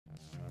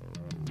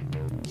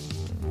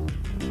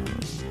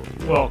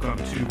Welcome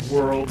to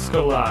Worlds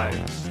Collide,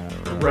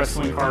 the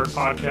wrestling card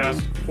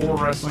podcast for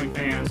wrestling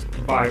fans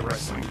by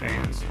wrestling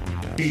fans,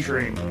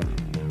 featuring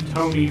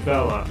Tony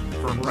Vella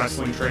from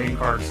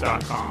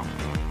WrestlingTradingCards.com.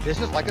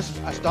 This is like a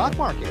stock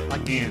market.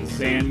 And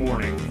Zan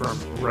Morning from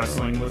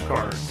Wrestling with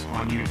Cards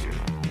on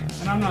YouTube.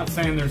 And I'm not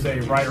saying there's a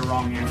right or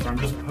wrong answer, I'm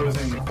just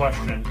posing the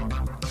question.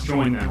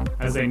 Join them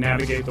as they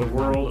navigate the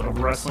world of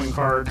wrestling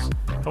cards,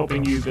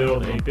 helping you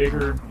build a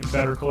bigger and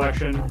better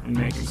collection and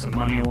making some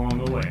money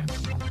along the way.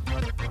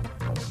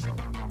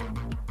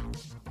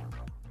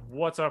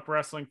 What's up,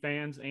 wrestling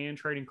fans and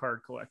trading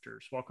card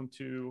collectors? Welcome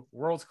to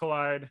Worlds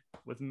Collide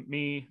with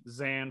me,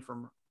 Zan,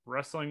 from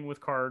Wrestling with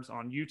Cards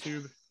on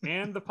YouTube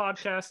and the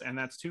podcast, and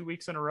that's 2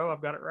 weeks in a row.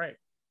 I've got it right.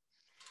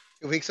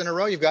 2 weeks in a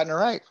row, you've gotten it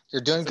right.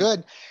 You're doing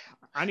good.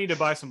 I need to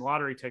buy some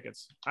lottery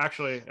tickets.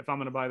 Actually, if I'm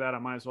going to buy that, I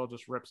might as well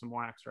just rip some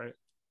wax, right?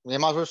 You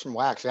might as well some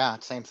wax. Yeah,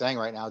 same thing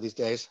right now these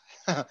days.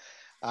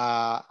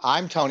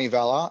 I'm Tony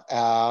Vella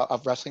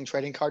of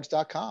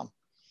WrestlingTradingCards.com.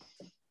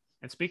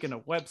 And speaking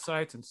of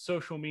websites and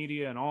social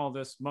media and all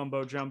this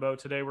mumbo jumbo,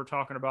 today we're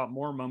talking about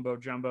more mumbo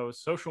jumbo,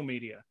 social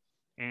media.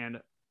 And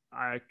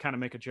I kind of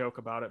make a joke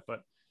about it,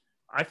 but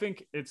I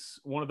think it's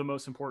one of the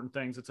most important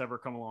things that's ever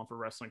come along for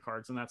wrestling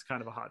cards. And that's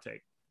kind of a hot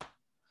take.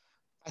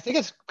 I think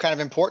it's kind of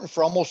important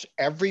for almost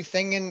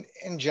everything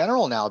in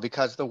general now,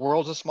 because the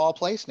world's a small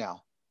place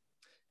now.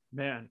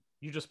 Man,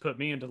 you just put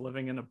me into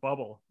living in a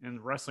bubble, in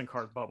the wrestling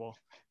card bubble.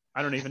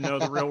 I don't even know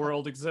the real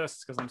world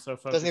exists because I'm so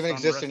focused. Doesn't even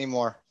exist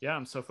anymore. Yeah,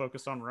 I'm so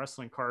focused on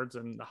wrestling cards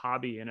and the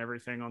hobby and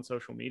everything on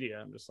social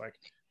media. I'm just like,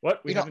 what?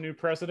 We have a new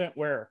president?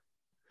 Where?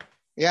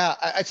 Yeah,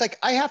 it's like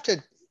I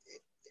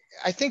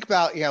think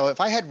about,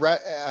 if I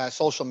had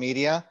social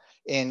media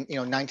in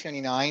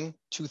 1999,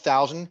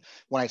 2000,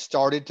 when I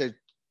started to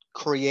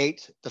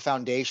create the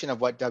foundation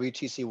of what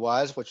WTC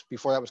was, which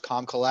before that was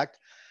ComCollect,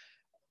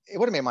 it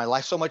would have made my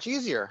life so much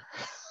easier.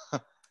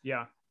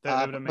 Yeah,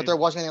 but there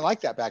wasn't anything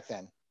like that back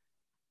then.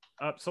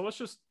 So let's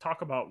just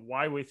talk about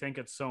why we think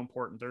it's so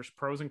important. There's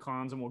pros and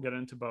cons, and we'll get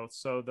into both.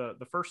 So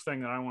the first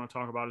thing that I want to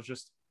talk about is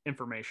just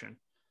information.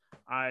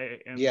 I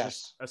am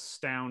just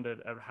astounded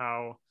at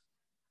how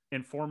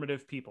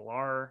informative people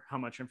are, how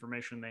much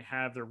information they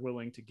have. They're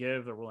willing to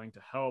give, they're willing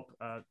to help,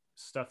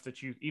 stuff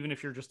that even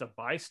if you're just a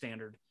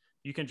bystander,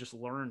 you can just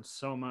learn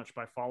so much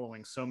by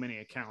following so many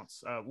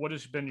accounts. What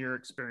has been your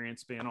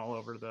experience being all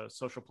over the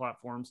social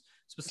platforms,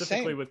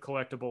 specifically with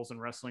collectibles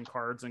and wrestling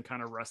cards and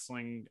kind of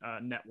wrestling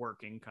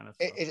networking kind of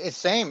stuff? It's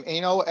same.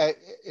 And,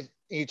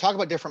 you talk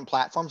about different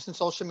platforms in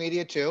social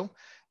media too.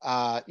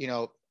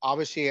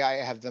 Obviously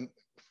I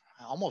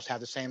almost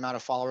have the same amount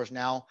of followers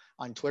now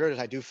on Twitter as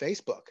I do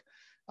Facebook,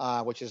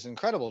 which is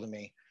incredible to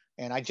me.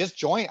 And I just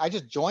joined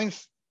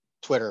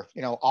Twitter,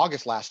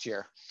 August last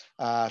year.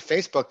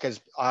 Facebook has,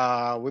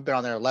 we've been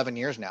on there 11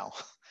 years now.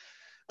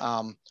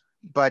 I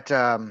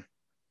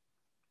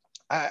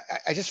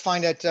just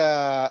find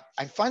that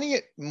I'm finding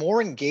it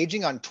more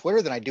engaging on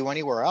Twitter than I do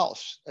anywhere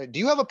else. Do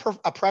you have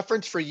a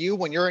preference for you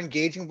when you're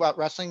engaging about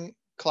wrestling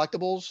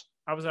collectibles?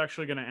 I was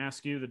actually going to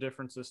ask you the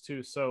differences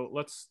too. So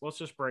let's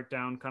just break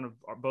down kind of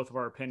both of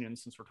our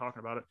opinions, since we're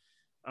talking about it,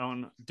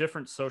 on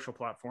different social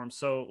platforms.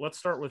 So let's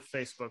start with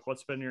Facebook.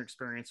 What's been your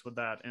experience with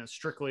that? And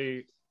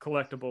strictly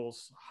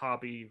collectibles,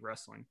 hobby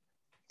wrestling.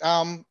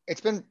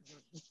 It's been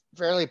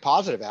fairly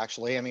positive,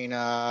 actually. I mean,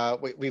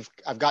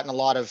 I've gotten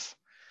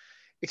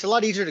it's a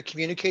lot easier to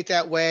communicate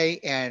that way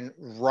and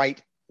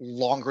write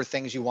longer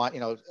things you want,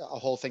 a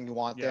whole thing you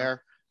want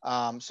there.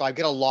 So I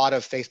get a lot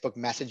of Facebook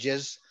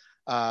messages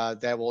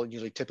that will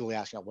typically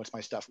ask, what's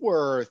my stuff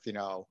worth? Can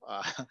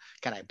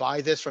I buy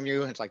this from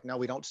you? And it's like, no,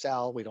 we don't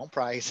sell, we don't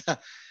price.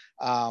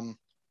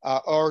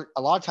 Or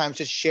a lot of times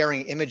just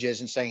sharing images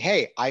and saying,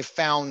 hey, I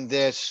found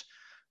this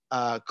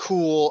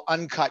cool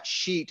uncut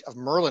sheet of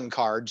Merlin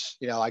cards.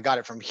 I got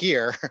it from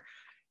here.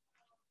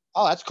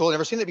 Oh, that's cool.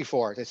 Never seen it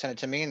before. They sent it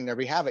to me, and there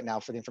we have it now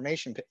for the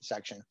information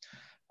section.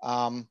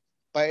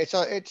 But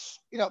it's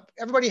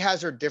everybody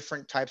has their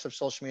different types of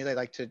social media they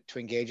like to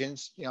engage in.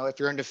 If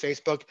you're into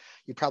Facebook,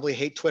 you probably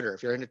hate Twitter.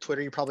 If you're into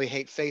Twitter, you probably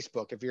hate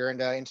Facebook. If you're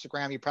into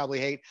Instagram, you probably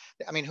hate,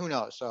 who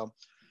knows? So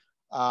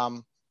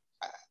I'm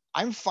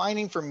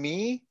finding, for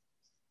me,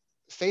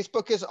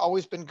 Facebook has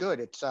always been good.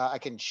 It's I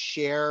can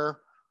share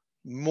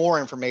more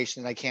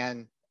information than I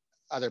can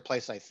other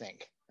places, I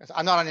think.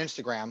 I'm not on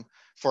Instagram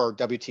for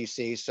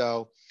WTC.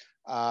 So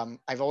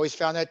I've always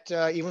found that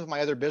even with my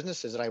other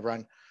businesses that I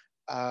run,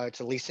 it's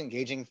the least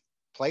engaging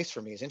place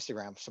for me is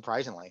Instagram,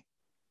 surprisingly.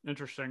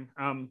 Interesting.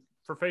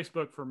 For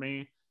Facebook, for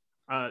me,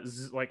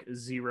 like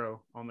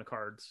zero on the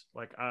cards.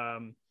 Like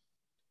I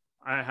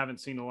haven't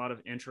seen a lot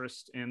of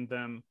interest in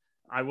them.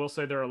 I will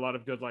say there are a lot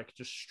of good, like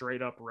just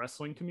straight up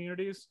wrestling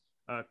communities.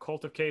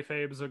 Cult of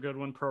Kayfabe is a good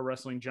one. Pro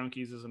Wrestling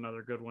Junkies is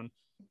another good one.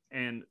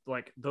 And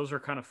like those are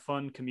kind of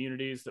fun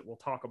communities that will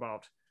talk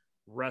about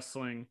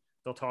wrestling.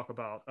 They'll talk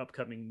about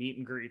upcoming meet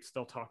and greets.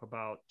 They'll talk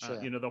about,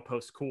 they'll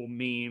post cool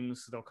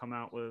memes. They'll come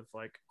out with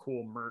like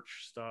cool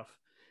merch stuff.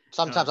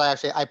 Sometimes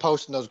I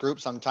post in those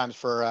groups sometimes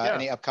for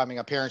any upcoming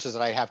appearances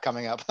that I have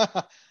coming up.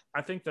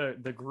 I think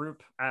the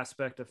group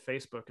aspect of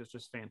Facebook is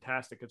just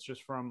fantastic. It's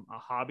just from a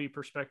hobby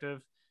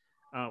perspective,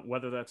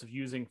 whether that's of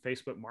using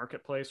Facebook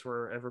Marketplace,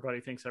 where everybody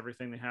thinks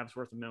everything they have is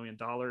worth $1 million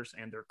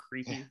and they're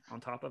creepy on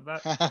top of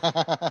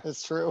that.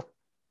 It's true.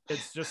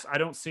 It's just, I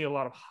don't see a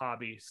lot of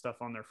hobby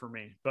stuff on there for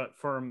me, but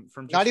from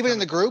just not even in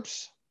the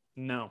groups.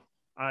 No,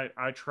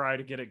 I try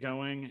to get it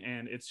going,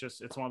 and it's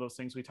one of those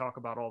things we talk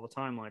about all the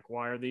time. Like,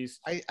 why are these?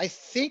 I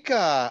think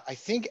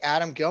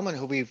Adam Gilman,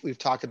 who we've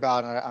talked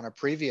about on a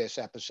previous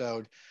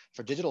episode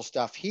for digital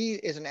stuff, he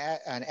is an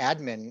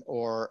admin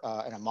or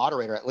and a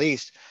moderator at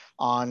least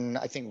on,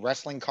 I think,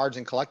 Wrestling Cards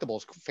and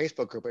Collectibles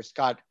Facebook group. It's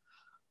got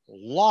a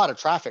lot of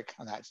traffic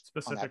on that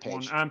specific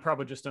one. I'm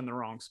probably just in the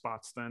wrong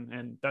spots then,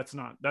 and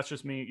that's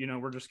just me.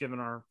 We're just giving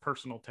our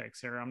personal takes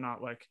here. I'm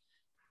not like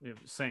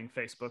saying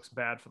Facebook's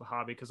bad for the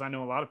hobby, because I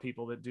know a lot of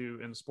people that do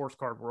in the sports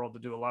card world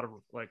that do a lot of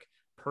like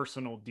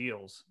personal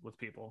deals with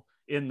people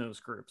in those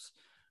groups.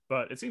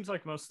 But it seems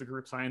like most of the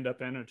groups I end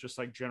up in are just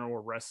like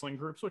general wrestling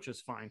groups, which is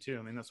fine too.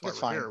 I mean, that's why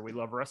we're here. We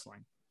love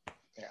wrestling.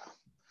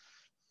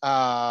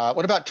 Yeah.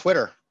 What about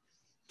Twitter?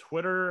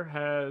 Twitter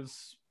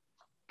has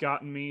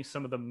gotten me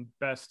some of the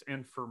best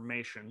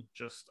information.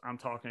 Just, I'm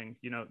talking,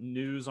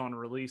 news on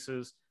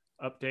releases,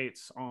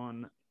 updates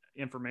on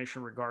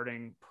information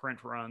regarding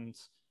print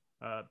runs.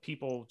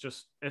 People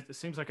just, it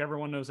seems like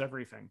everyone knows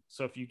everything.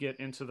 So if you get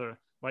into the,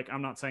 like,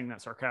 I'm not saying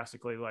that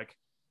sarcastically, like,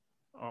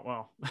 oh,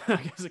 well, I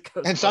guess it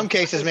goes in some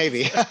cases,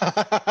 maybe.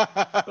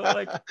 But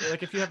like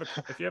if you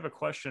have a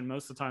question,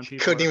 most of the time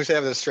people couldn't even say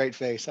that with a straight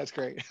face. That's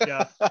great.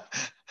 Yeah.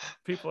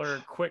 People are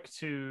quick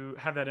to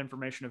have that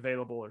information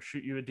available or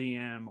shoot you a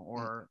DM,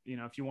 or,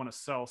 if you want to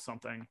sell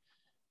something,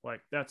 like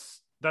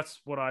that's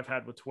what I've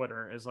had with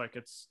Twitter, is like,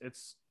 it's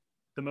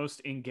the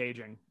most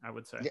engaging, I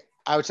would say. Yeah,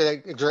 I would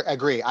say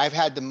agree. I've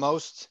had the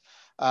most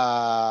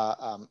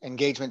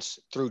engagements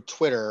through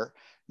Twitter,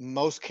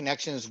 most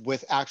connections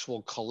with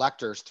actual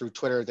collectors through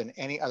Twitter than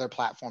any other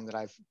platform that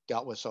I've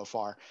dealt with so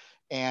far.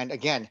 And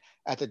again,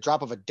 at the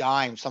drop of a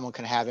dime, someone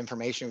can have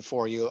information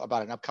for you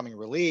about an upcoming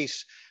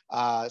release.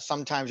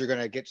 Sometimes you're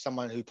going to get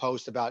someone who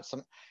posts about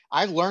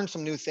I've learned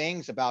some new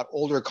things about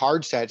older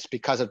card sets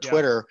because of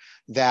Twitter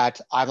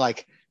that I'm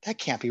like, that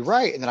can't be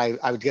right. And then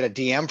I would get a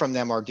DM from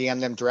them or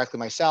DM them directly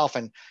myself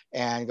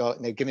and go,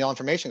 and they give me all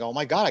information, go, oh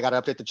my God, I got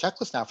to update the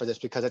checklist now for this,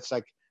 because it's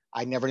like,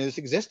 I never knew this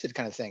existed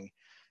kind of thing.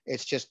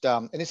 It's just,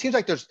 and it seems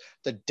like there's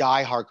the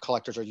diehard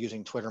collectors are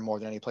using Twitter more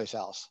than any place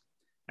else.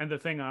 And the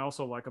thing I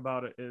also like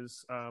about it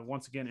is,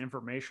 once again,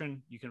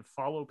 information. You can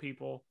follow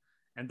people,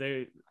 and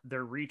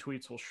their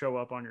retweets will show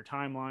up on your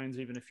timelines,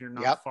 even if you're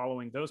not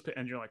following those.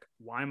 And you're like,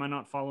 why am I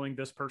not following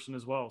this person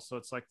as well? So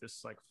it's like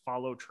this like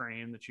follow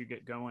train that you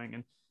get going,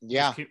 and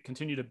just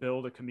continue to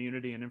build a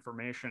community and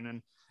information.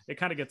 And it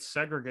kind of gets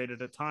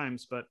segregated at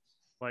times, but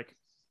like,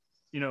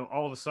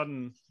 all of a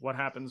sudden, what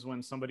happens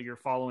when somebody you're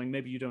following,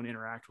 maybe you don't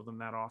interact with them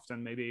that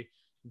often, maybe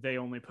they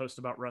only post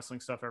about wrestling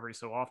stuff every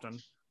so often.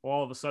 Well,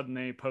 all of a sudden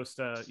they post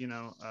a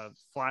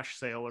flash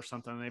sale or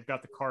something, and they've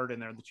got the card in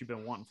there that you've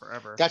been wanting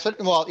forever. That's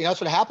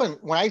what happened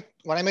when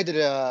I made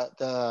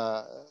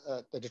the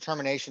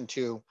determination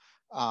to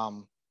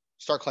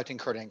start collecting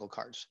Kurt Angle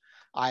cards.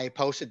 I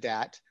posted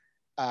that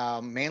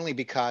mainly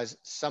because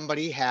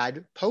somebody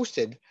had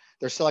posted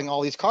they're selling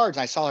all these cards,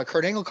 and I saw a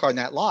Kurt Angle card in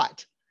that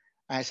lot.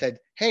 And I said,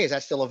 hey, is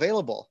that still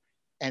available?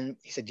 And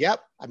he said,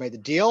 yep. I made the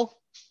deal,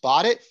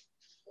 bought it,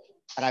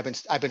 and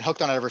I've been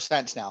hooked on it ever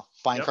since now,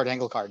 buying Kurt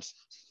Angle cards.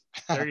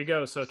 There you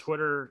go. So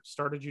Twitter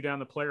started you down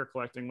the player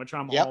collecting, which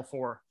I'm all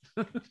for.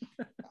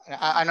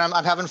 And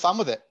I'm having fun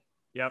with it.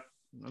 Yep.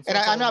 And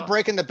I'm not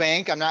breaking the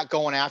bank. I'm not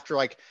going after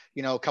like,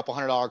 a couple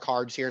 $100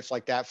 cards here. It's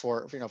like that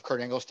for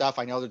Kurt Angle stuff.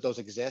 I know that those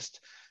exist.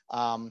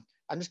 I'm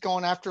just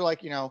going after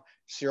like,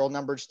 serial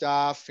numbered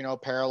stuff,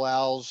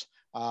 parallels,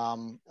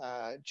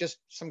 just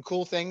some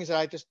cool things that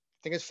I just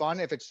think is fun.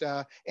 If it's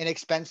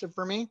inexpensive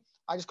for me,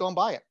 I just go and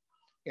buy it.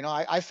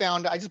 I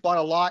just bought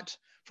a lot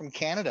from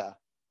Canada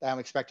that I'm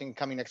expecting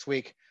coming next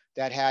week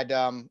that had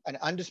in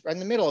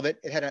the middle of it,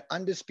 it had an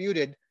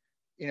undisputed,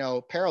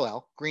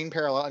 parallel, green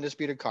parallel,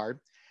 undisputed card.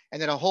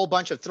 And then a whole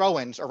bunch of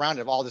throw-ins around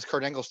it of all this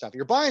Kurt Angle stuff.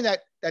 You're buying that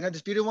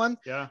undisputed one.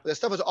 Yeah. The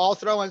stuff was all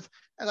throw-ins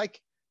and like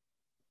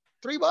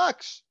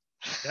 $3.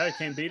 Yeah, you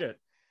can't beat it.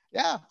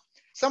 Yeah.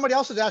 Somebody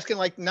else was asking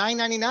like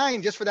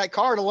 $9.99 just for that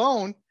card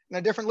alone in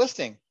a different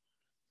listing.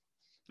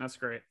 That's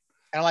great.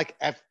 And I'm like,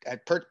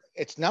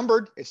 it's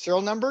numbered, it's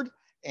serial numbered.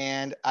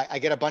 And I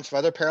get a bunch of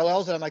other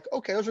parallels and I'm like,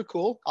 okay, those are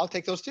cool. I'll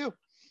take those too.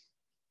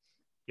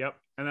 Yep.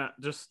 And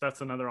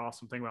that's another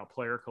awesome thing about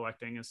player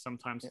collecting is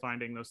sometimes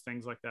finding those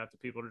things like that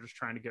people are just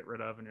trying to get rid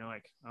of. And you're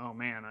like, oh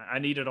man, I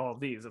needed all of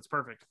these. It's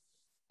perfect.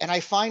 And I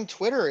find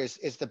Twitter is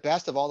the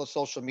best of all the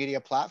social media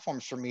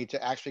platforms for me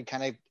to actually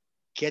kind of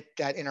get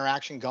that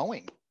interaction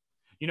going.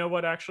 You know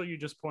what? Actually, you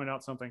just point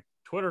out something.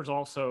 Twitter's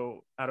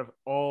also, out of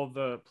all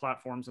the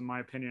platforms, in my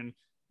opinion,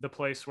 the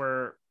place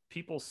where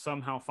people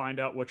somehow find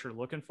out what you're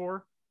looking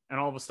for, and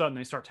all of a sudden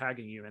they start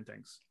tagging you in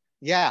things.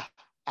 Yeah,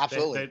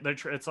 absolutely.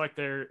 It's like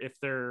if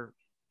they're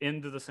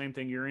into the same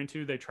thing you're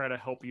into, they try to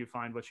help you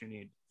find what you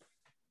need.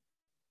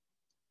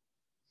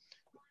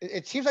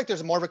 It seems like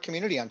there's more of a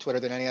community on Twitter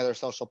than any other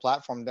social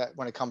platform that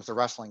when it comes to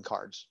wrestling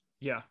cards.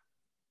 Yeah,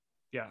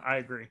 I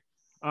agree.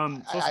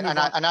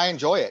 I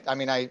enjoy it. I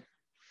mean,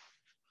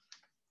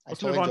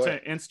 let's move on to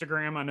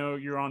Instagram. I know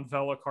you're on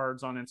Vela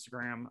Cards on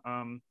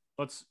Instagram.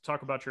 Let's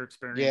talk about your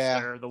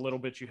experience there, the little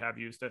bit you have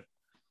used it.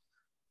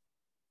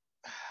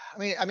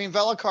 I mean,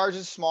 Vela Cards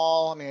is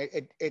small. I mean,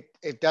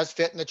 it does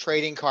fit in the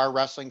trading card,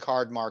 wrestling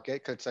card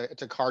market because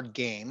it's a card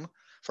game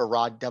for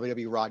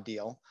WWE Raw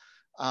Deal.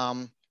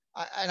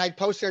 And I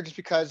post there just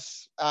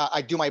because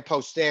I do my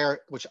post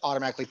there, which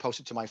automatically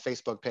posts it to my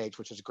Facebook page,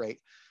 which is great.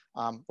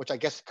 Which I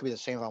guess could be the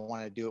same if I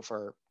wanted to do it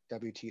for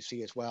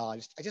WTC as well. I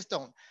just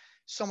don't,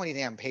 so many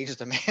damn pages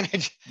to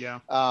manage. Yeah.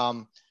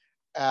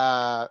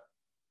 I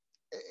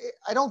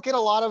don't get a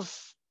lot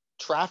of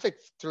traffic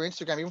through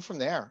Instagram, even from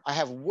there. I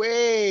have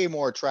way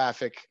more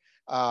traffic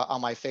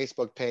on my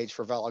Facebook page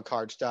for Vela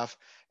Card stuff.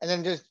 And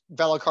then just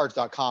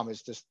velacards.com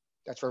is just,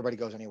 that's where everybody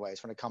goes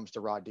anyways when it comes to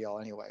Raw Deal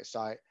anyway.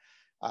 So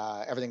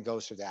everything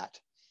goes through that.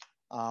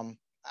 I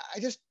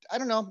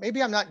don't know,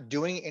 maybe I'm not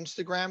doing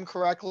Instagram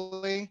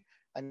correctly.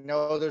 I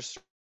know there's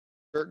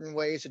certain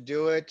ways to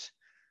do it.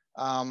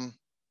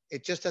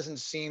 It just doesn't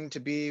seem to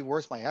be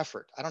worth my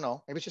effort. I don't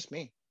know. Maybe it's just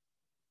me.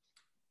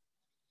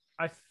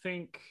 I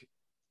think,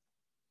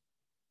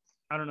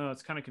 I don't know.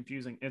 It's kind of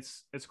confusing.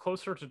 It's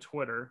closer to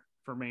Twitter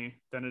for me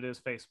than it is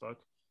Facebook.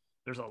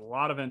 There's a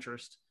lot of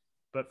interest,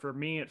 but for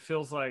me, it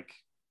feels like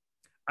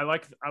I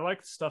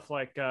like stuff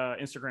like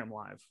Instagram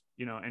Live,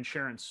 and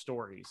sharing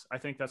stories. I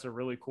think that's a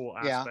really cool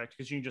aspect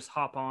because you can just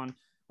hop on.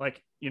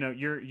 Like,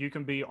 you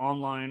can be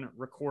online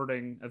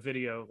recording a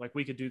video. Like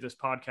we could do this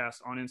podcast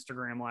on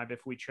Instagram Live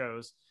if we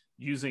chose,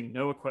 using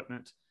no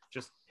equipment,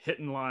 just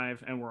hitting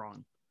live and we're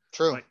on.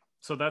 True. Like,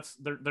 so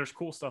there's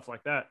cool stuff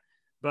like that.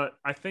 But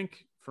I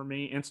think for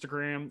me,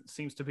 Instagram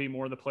seems to be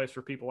more the place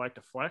where people like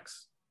to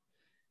flex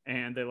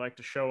and they like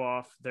to show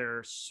off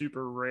their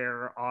super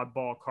rare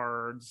oddball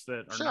cards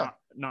that are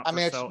not for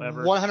sale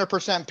ever.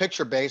 100%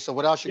 picture based. So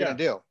what else are you going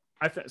to do?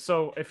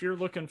 So if you're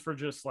looking for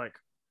just like,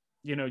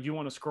 you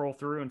want to scroll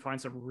through and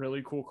find some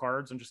really cool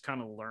cards and just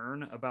kind of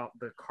learn about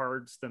the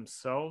cards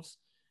themselves.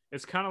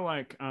 It's kind of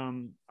like,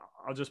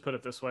 I'll just put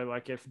it this way.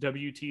 Like if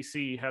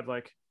WTC had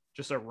like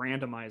just a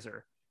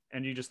randomizer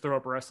and you just throw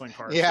up wrestling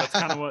cards. Yeah. That's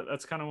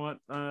kind of what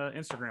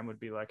Instagram would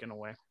be like in a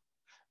way.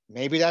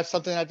 Maybe that's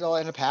something that'll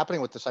end up happening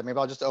with this. Maybe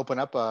I'll just open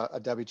up a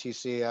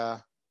WTC.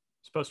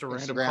 Supposed to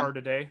random card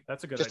a day.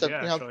 That's a good just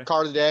idea. Just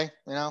card a day,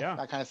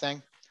 that kind of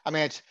thing. I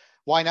mean,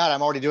 why not?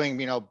 I'm already doing,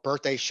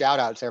 birthday shout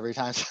outs every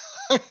time.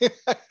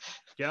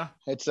 Yeah.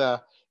 It's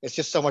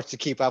just so much to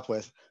keep up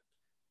with.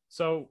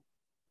 So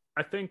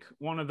I think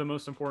one of the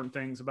most important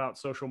things about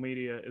social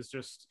media is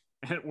just,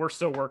 and we're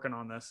still working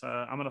on this.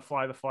 I'm going to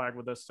fly the flag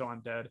with this till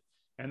I'm dead.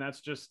 And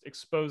that's just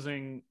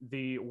exposing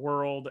the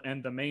world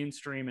and the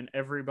mainstream and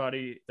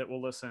everybody that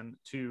will listen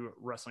to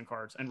wrestling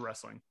cards and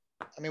wrestling.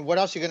 I mean, what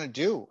else are you going to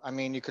do? I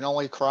mean, you can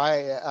only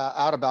cry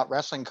out about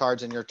wrestling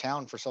cards in your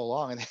town for so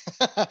long. And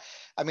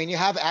I mean, you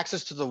have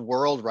access to the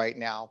world right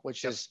now,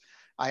 which is,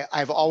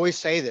 I've always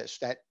say this,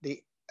 that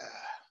the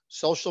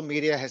social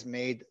media has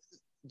made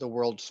the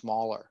world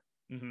smaller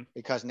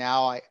because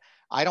now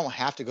I don't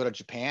have to go to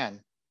Japan.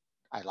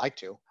 I'd like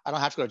to. I don't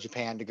have to go to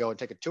Japan to go and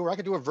take a tour. I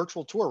could do a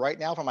virtual tour right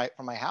now from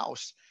my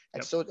house.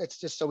 And so it's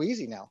just so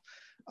easy now.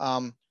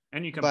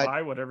 And you can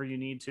buy whatever you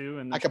need to.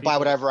 And I could buy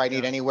whatever I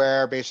need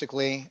anywhere,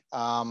 basically.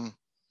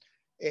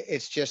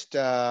 It's just,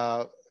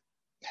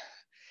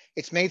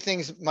 it's made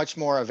things much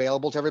more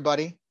available to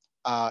everybody.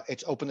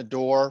 It's opened the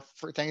door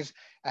for things.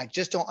 I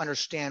just don't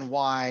understand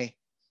why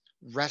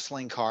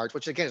wrestling cards,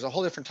 which again is a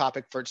whole different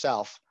topic for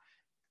itself,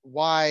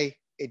 why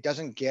it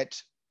doesn't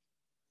get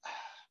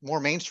more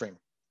mainstream,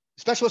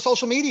 especially with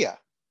social media.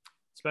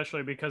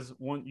 Especially because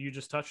you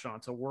just touched on,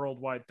 it's a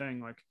worldwide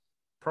thing. Like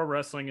pro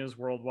wrestling is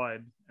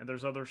worldwide, and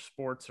there's other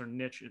sports or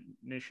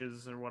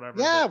niches or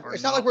whatever. Yeah,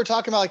 it's not like we're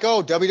talking about like,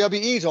 oh,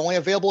 WWE is only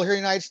available here in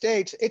the United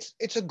States.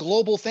 It's a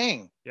global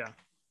thing. Yeah.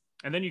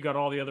 And then you got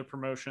all the other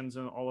promotions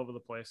and all over the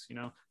place,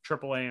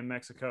 AAA in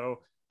Mexico,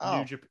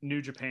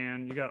 New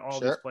Japan, you got all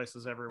these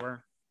places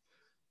everywhere.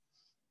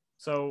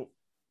 So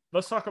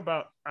let's talk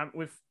about,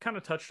 we've kind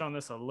of touched on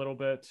this a little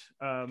bit.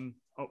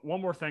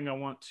 One more thing I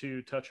want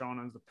to touch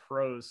on is the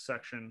pros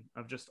section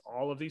of just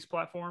all of these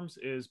platforms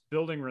is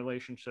building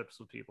relationships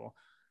with people.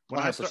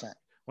 100%.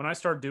 When I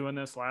started doing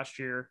this last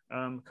year,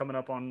 coming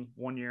up on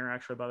 1 year,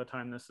 actually, by the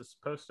time this is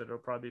posted, it'll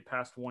probably be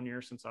past 1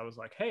 year since I was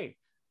like, hey,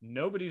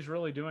 nobody's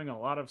really doing a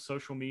lot of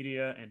social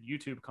media and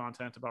YouTube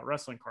content about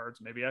wrestling cards.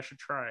 Maybe I should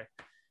try.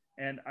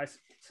 And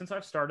since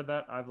I've started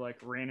that, I've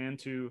ran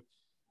into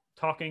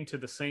talking to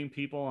the same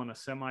people on a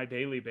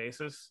semi-daily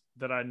basis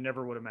that I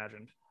never would have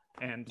imagined.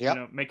 And,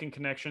 making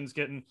connections,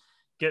 getting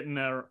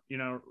a,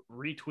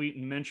 retweet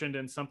and mentioned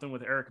in something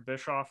with Eric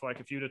Bischoff. Like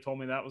if you'd have told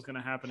me that was going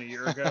to happen a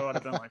year ago, I'd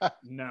have been like,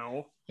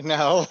 no.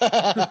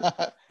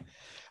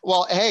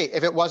 Well, hey,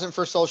 if it wasn't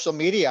for social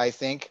media, I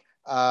think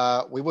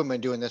we wouldn't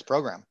have been doing this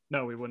program.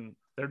 No, we wouldn't.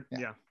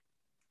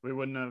 We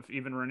wouldn't have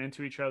even run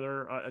into each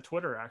other at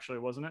Twitter, actually,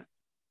 wasn't it?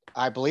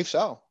 I believe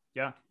so.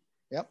 Yeah.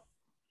 Yep.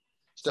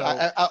 So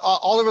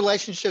all the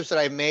relationships that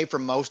I've made for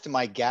most of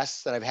my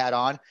guests that I've had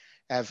on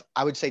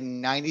I would say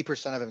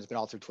 90% of them has been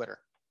all through Twitter.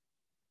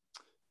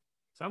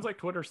 Sounds like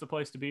Twitter's the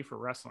place to be for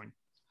wrestling.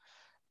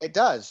 It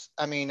does.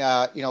 I mean,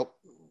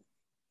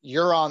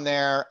 you're on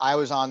there. I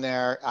was on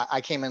there.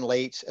 I came in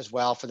late as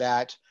well for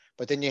that.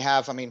 But then you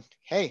have,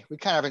 hey, we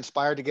kind of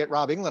inspired to get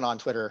Rob England on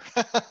Twitter.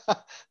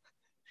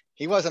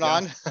 He wasn't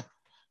on.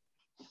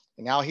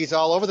 And now he's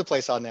all over the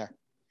place on there.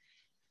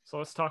 So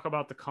let's talk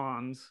about the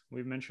cons.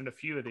 We've mentioned a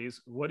few of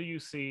these. What do you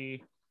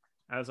see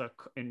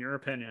in your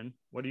opinion,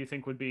 what do you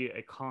think would be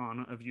a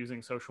con of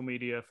using social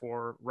media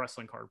for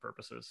wrestling card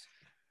purposes?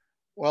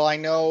 Well, I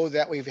know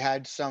that we've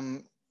had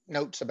some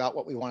notes about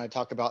what we want to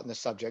talk about in this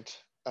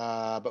subject.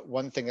 But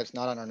one thing that's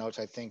not on our notes,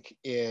 I think,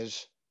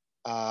 is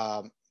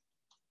at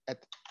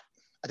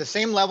the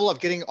same level of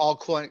getting all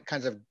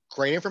kinds of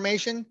great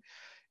information,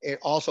 it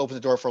also opens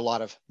the door for a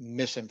lot of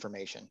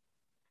misinformation.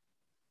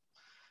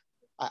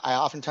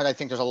 I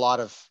think there's a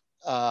lot of,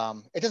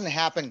 it doesn't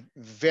happen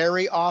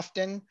very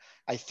often.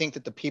 I think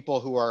that the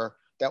people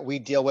that we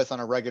deal with on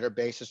a regular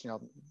basis, when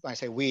I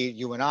say we,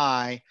 you and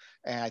I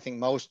think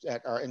most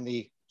that are in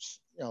the,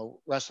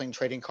 wrestling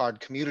trading card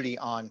community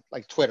on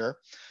like Twitter,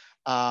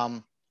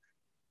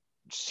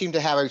 seem to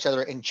have each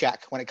other in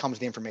check when it comes to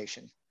the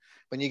information.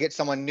 When you get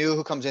someone new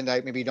who comes in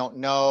that maybe you don't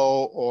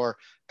know or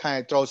kind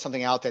of throws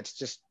something out that's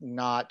just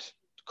not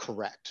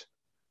correct.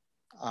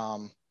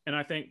 And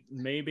I think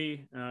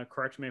maybe,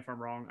 correct me if I'm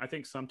wrong, I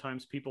think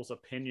sometimes people's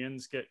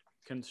opinions get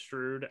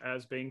construed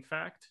as being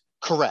fact.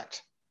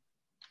 Correct.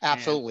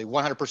 Absolutely.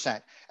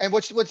 100%. And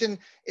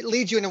it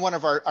leads you into one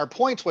of our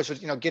points, which was,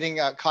 getting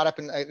caught up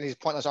in these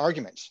pointless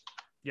arguments.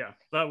 Yeah.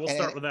 We'll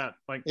start with that.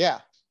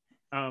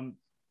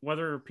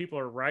 Whether people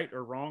are right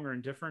or wrong or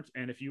indifferent.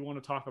 And if you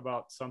want to talk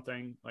about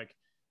something like,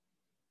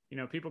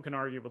 people can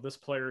argue, well, this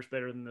player is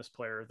better than this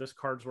player. This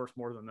card's worth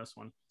more than this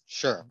one.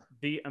 Sure.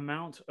 The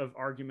amount of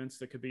arguments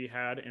that could be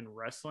had in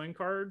wrestling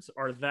cards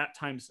are that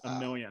times a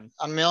million.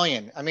 A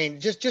million.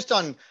 Just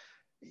on,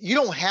 you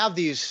don't have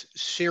these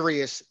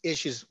serious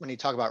issues when you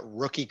talk about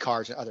rookie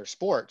cards in other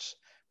sports,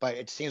 but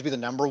it seems to be the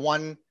number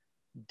one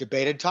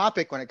debated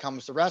topic when it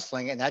comes to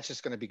wrestling. And that's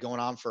just going to be going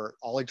on for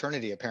all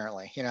eternity,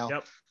 apparently,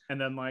 Yep. And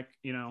then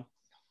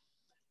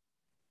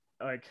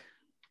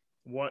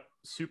what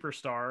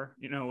superstar,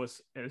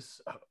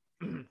 is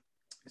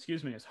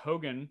excuse me, is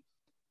Hogan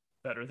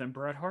better than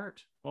Bret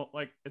Hart? Well,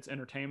 it's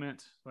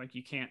entertainment.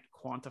 You can't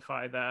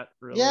quantify that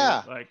really.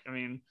 Yeah.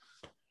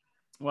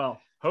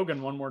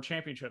 Hogan won more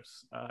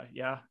championships.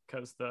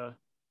 Because the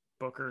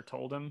booker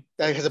told him.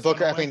 Yeah, because the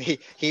booker,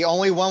 he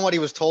only won what he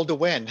was told to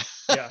win.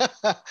 Yeah.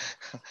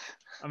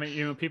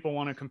 People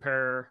want to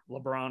compare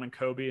LeBron and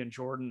Kobe and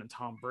Jordan and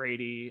Tom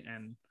Brady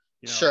and,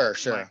 sure.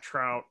 Mike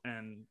Trout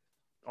and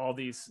all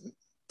these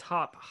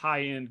top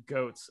high-end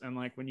goats. And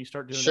when you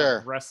start doing that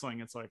with wrestling,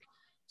 it's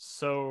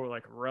so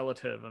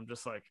relative. I'm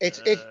just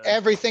it's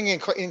everything,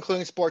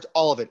 including sports,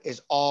 all of it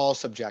is all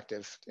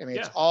subjective.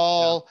 It's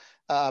all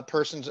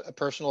person's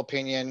personal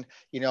opinion.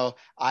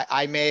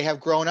 I may have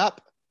grown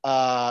up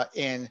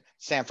in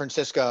San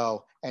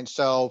Francisco, and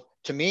so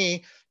to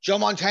me, Joe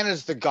Montana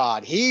is the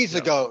god. He's the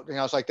GOAT.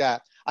 It's like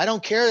that. I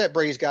don't care that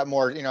Brady's got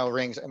more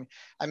rings.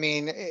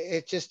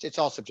 It's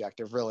all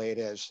subjective, really. It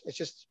is. It's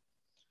just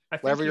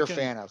whatever you're a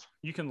fan of.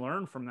 You can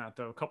learn from that,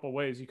 though. A couple of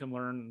ways. You can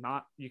learn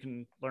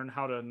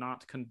how to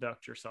not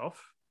conduct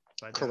yourself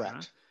by doing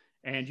Correct.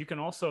 That. And you can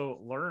also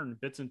learn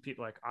bits and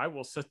pieces. I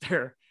will sit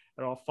there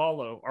and I'll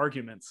follow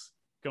arguments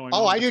going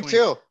on. I do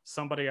too.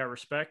 Somebody I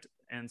respect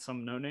and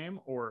some no name,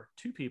 or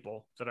two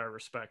people that I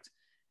respect.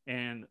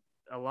 And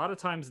a lot of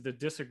times the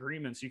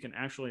disagreements you can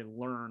actually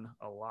learn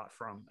a lot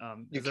from.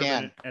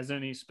 Has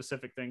any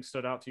specific thing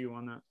stood out to you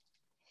on that?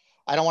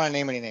 I don't want to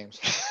name any names.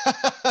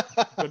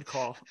 Good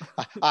call.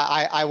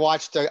 I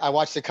watched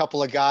a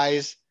couple of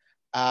guys.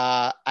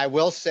 I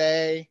will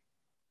say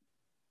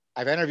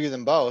I've interviewed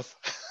them both,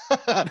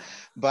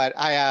 but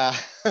I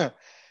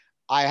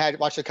had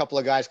watched a couple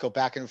of guys go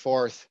back and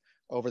forth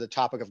over the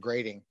topic of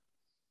grading.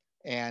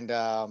 And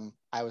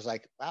I was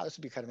like, wow, this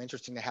would be kind of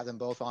interesting to have them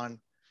both on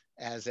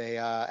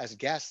as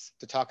guests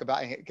to talk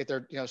about and get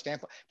their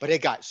standpoint. But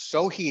it got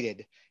so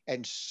heated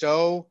and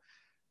so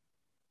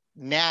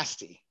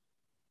nasty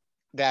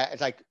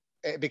that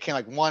it became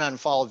one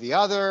unfollowed the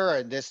other,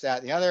 and this, that,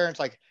 and the other. And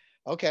it's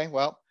okay,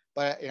 well,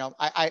 but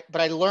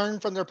I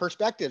learned from their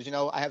perspectives.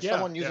 I have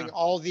someone using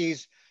all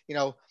these,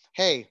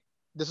 hey,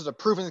 this is a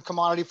proven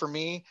commodity for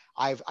me.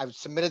 I've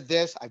submitted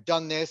this, I've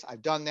done this,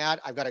 I've done that.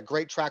 I've got a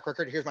great track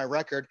record. Here's my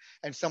record.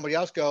 And somebody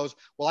else goes,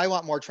 well, I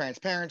want more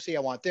transparency. I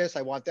want this,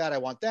 I want that, I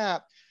want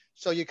that.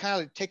 So you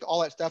kind of take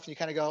all that stuff and you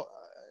kind of go,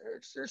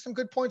 there's some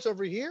good points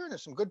over here, and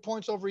there's some good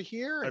points over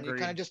here. And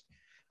Agreed.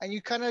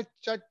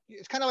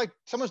 it's kind of like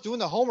someone's doing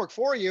the homework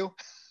for you.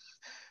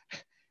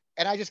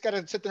 And I just got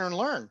to sit there and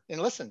learn and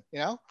listen,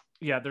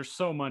 Yeah, there's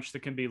so much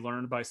that can be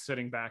learned by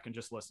sitting back and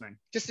just listening.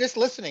 Just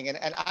listening.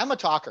 And I'm a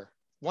talker.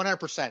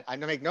 100%. I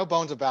make no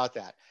bones about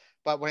that.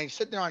 But when I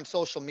sit there on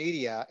social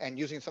media and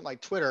using something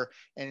like Twitter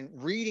and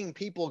reading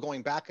people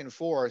going back and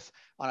forth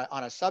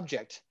on a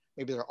subject,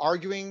 maybe they're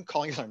arguing,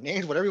 calling each other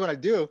names, whatever you want to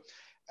do,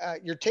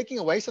 you're taking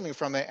away something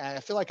from it. And I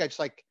feel like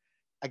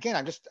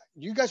again,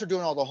 you guys are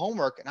doing all the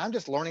homework and I'm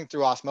just learning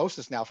through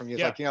osmosis now from you.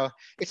 It's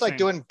it's like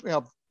doing,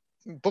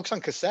 books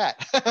on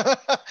cassette.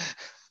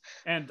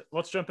 And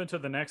let's jump into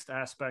the next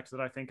aspect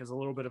that I think is a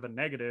little bit of a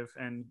negative.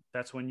 And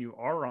that's when you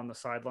are on the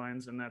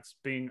sidelines, and that's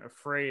being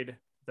afraid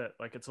that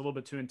like it's a little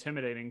bit too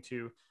intimidating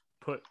to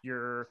put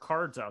your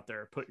cards out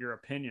there, put your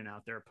opinion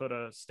out there, put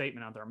a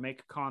statement out there,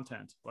 make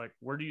content. Like,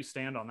 where do you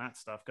stand on that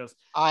stuff? Because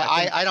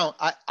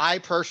I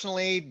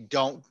personally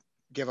don't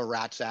give a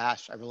rat's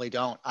ass. I really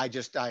don't. I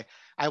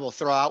will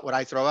throw out what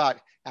I throw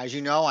out. As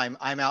you know, I'm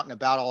out and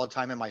about all the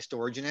time in my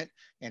storage unit,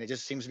 and it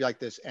just seems to be like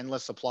this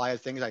endless supply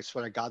of things. I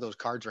swear to God, those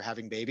cards are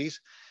having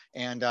babies,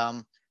 and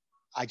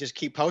I just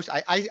keep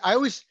posting.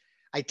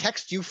 I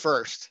text you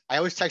first. I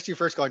always text you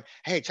first, going,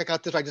 "Hey, check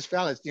out this! I just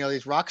found this.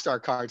 These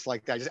Rockstar cards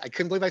like that. I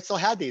couldn't believe I still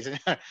had these."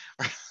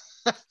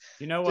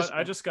 You know what?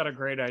 I just got a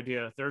great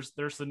idea. There's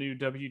the new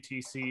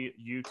WTC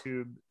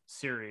YouTube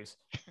series.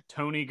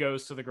 Tony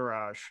goes to the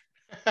garage.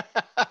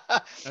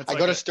 I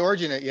go to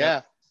storage unit.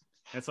 Yeah.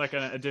 It's like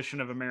an edition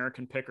of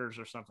American Pickers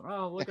or something.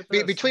 Oh, look at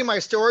this. Between my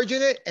storage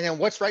unit and then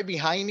what's right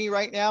behind me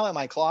right now in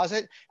my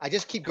closet, I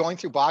just keep going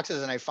through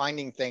boxes and I'm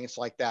finding things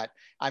like that.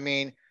 I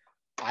mean,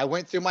 I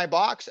went through my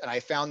box and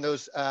I found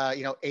those,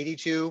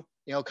 82,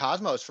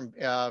 Cosmos from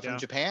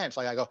Japan. It's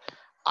like,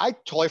 I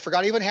totally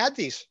forgot I even had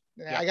these.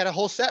 Yeah. I got a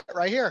whole set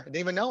right here. I didn't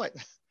even know it.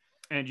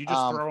 And you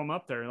just throw them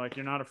up there. Like,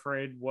 you're not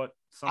afraid what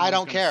I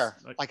don't care.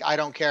 I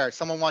don't care.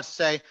 Someone wants to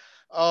say,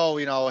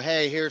 oh,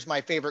 hey, here's my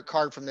favorite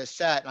card from this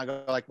set. And I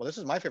go like, well, this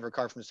is my favorite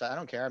card from the set. I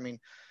don't care. I mean,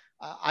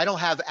 I don't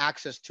have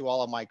access to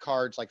all of my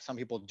cards like some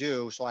people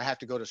do. So I have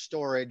to go to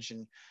storage.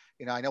 And,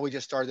 I know we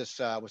just started this,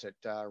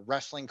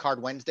 Wrestling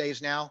Card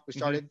Wednesdays now.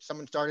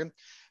 Someone started.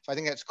 So I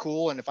think that's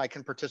cool. And if I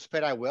can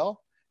participate, I will.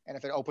 And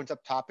if it opens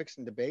up topics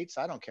and debates,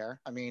 I don't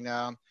care. I mean,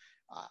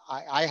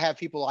 I have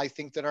people I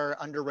think that are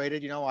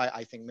underrated.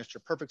 I think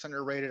Mr. Perfect's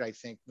underrated. I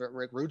think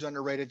Rick Rude's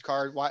underrated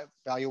card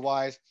value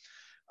wise.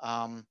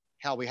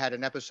 Hell, we had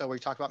an episode where we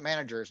talked about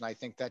managers, and I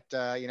think that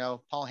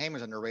Paul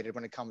Heyman's underrated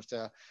when it comes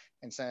to,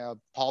 and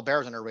Paul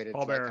Bear's underrated.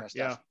 Paul Bear, kind of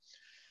stuff.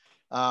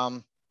 Yeah.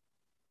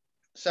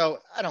 So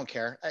I don't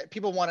care.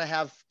 People want to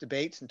have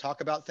debates and talk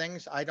about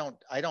things. I'm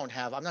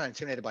not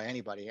intimidated by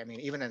anybody. I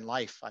mean, even in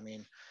life. I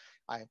mean,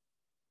 I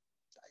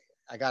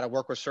got to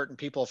work with certain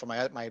people for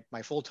my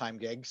full-time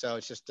gig. So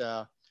it's just,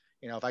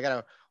 if I got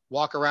to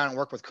walk around and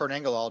work with Kurt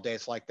Angle all day,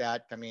 it's like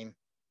that. I mean,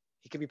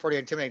 he can be pretty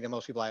intimidating to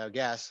most people, I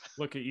guess.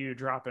 Look at you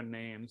dropping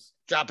names.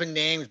 Dropping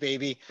names,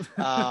 baby.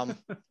 But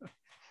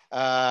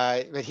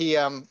he,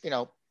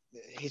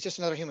 he's just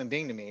another human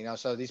being to me,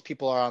 so these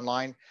people are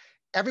online.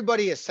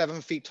 Everybody is 7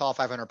 feet tall,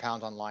 500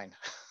 pounds online.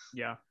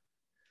 Yeah.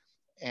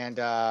 And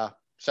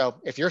so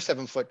if you're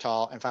 7 foot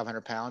tall and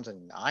 500 pounds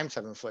and I'm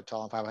 7 foot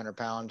tall and 500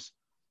 pounds,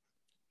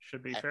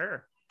 should be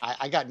fair.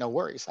 I got no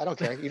worries. I don't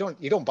care. You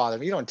don't bother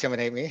me. You don't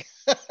intimidate me.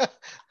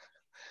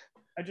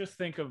 I just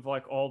think of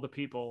like all the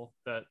people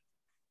that,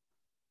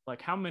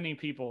 like, how many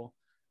people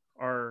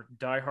are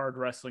diehard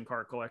wrestling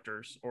card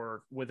collectors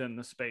or within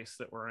the space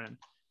that we're in,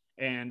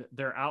 and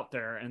they're out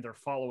there and they're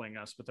following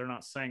us, but they're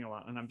not saying a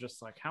lot. And I'm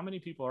just like, how many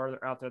people are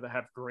there out there that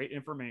have great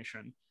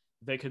information?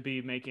 They could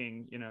be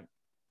making,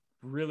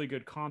 really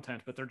good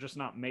content, but they're just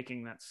not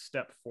making that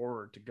step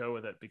forward to go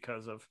with it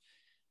because of,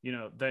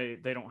 they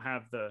don't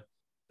have the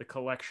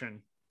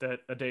collection that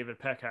a David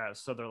Peck has.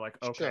 So they're like,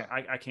 okay, sure.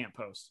 I can't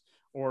post.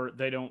 Or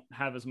they don't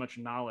have as much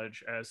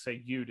knowledge as,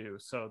 say, you do.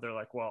 So they're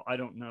like, well, I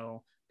don't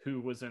know who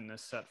was in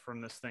this set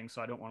from this thing,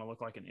 so I don't want to look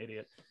like an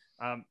idiot.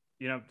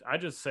 I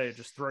just say,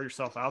 just throw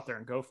yourself out there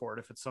and go for it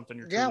if it's something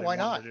you're truly why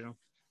not? To do.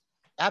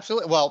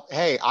 Absolutely. Well,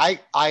 hey, I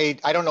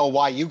don't know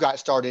why you got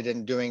started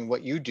in doing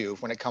what you do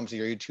when it comes to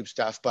your YouTube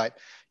stuff, but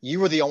you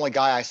were the only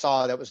guy I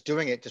saw that was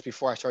doing it just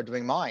before I started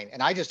doing mine.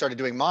 And I just started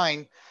doing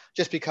mine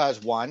just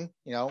because, one,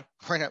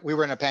 we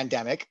were in a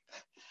pandemic.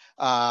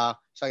 So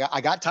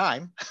I got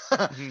time.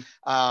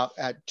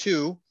 Mm-hmm.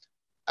 Two,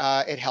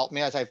 it helped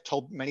me, as I've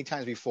told many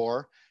times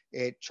before.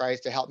 It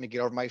tries to help me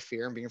get over my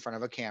fear and being in front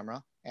of a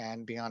camera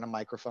and being on a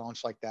microphone,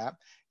 like that,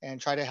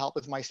 and try to help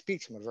with my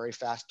speech. I'm a very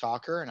fast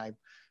talker, and I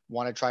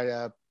want to try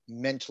to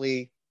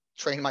mentally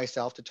train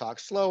myself to talk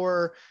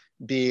slower,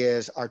 be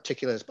as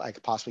articulate as I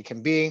possibly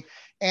can be,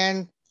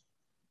 and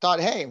thought,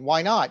 hey,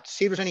 why not?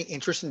 See if there's any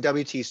interest in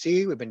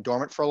WTC. We've been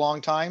dormant for a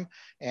long time,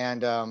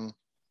 and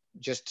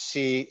just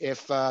see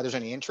if there's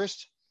any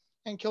interest,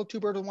 and kill two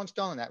birds with one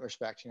stone in that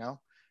respect,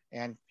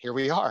 and here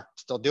we are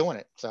still doing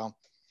it. So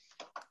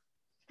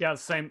yeah,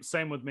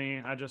 same with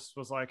me. I just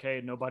was like,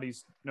 hey,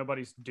 nobody's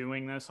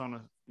doing this on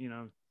a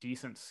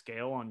decent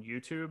scale on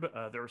YouTube.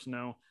 There was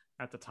no,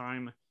 at the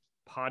time,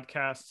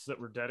 podcasts that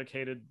were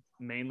dedicated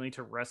mainly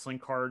to wrestling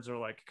cards, or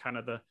like kind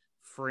of the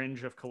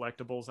fringe of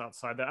collectibles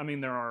outside that. I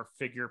mean, there are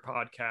figure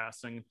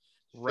podcasts and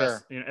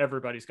sure.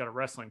 Everybody's got a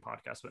wrestling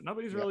podcast, but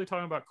nobody's really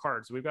talking about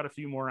cards. We've got a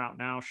few more out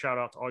now. Shout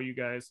out to all you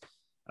guys.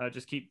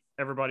 Just keep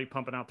everybody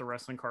pumping out the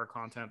wrestling card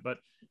content. But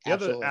the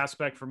Absolutely. other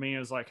aspect for me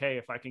is like, hey,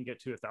 if I can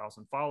get to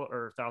 1,000 follow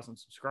or 1,000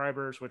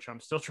 subscribers, which I'm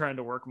still trying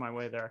to work my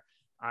way there,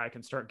 I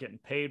can start getting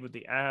paid with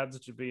the ads,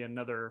 to be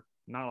another,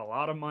 not a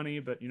lot of money,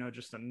 but, you know,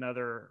 just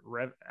another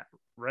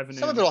revenue.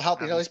 Some of it will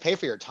help, you know, at least pay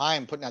for your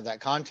time putting out that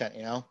content,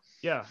 you know?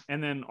 Yeah.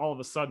 And then all of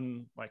a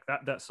sudden, like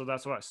so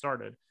that's what I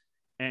started.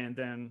 And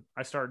then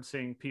I started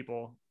seeing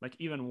people, like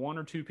even 1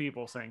 or 2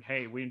 people saying,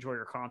 hey, we enjoy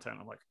your content.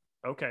 I'm like,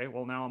 okay,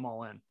 well, now I'm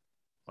all in.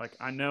 Like,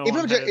 I know.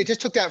 Even if it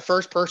just took that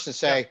first person to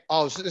say,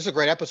 oh, this is a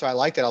great episode. I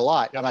liked it a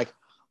lot. Yep. I'm like,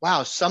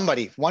 wow,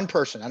 one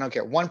person, I don't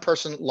care. One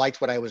person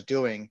liked what I was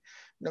doing,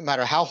 no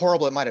matter how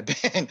horrible it might've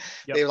been.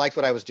 Yep. They liked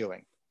what I was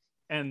doing.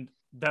 And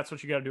that's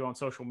what you got to do on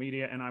social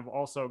media. And I've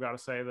also got to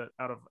say that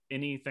out of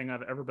anything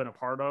I've ever been a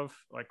part of,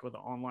 like with the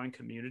online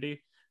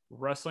community,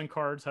 wrestling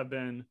cards have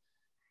been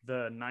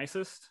the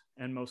nicest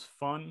and most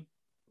fun,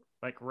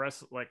 like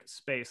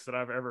space that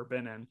I've ever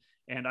been in.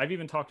 And I've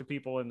even talked to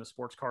people in the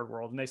sports card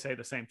world, and they say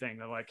the same thing.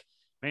 They're like,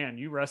 man,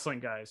 you wrestling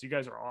guys, you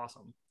guys are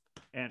awesome.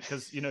 And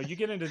because, you know, you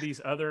get into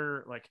these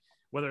other, like,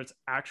 whether it's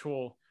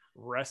actual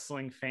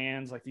wrestling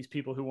fans, like these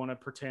people who want to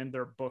pretend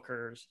they're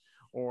bookers,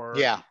 or,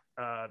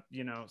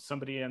 you know,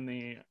 somebody in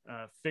the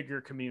figure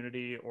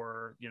community,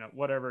 or, you know,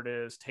 whatever it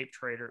is, tape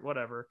trader,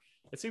 whatever.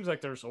 It seems like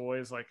there's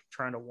always like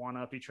trying to one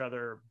up each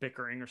other,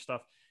 bickering or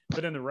stuff.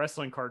 But in the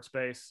wrestling card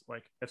space,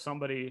 like if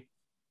somebody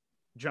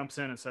jumps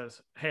in and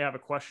says, hey, I have a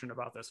question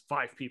about this,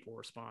 5 people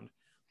respond.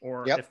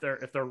 Or if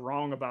they're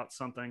wrong about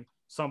something,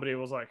 somebody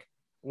was like,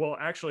 well,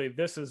 actually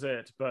this is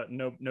it, but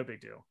no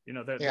big deal. You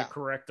know, they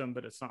correct them,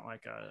 but it's not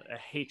like a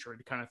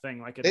hatred kind of thing.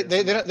 Like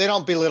they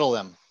don't belittle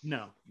them.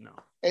 No.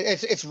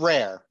 It's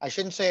rare. I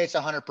shouldn't say it's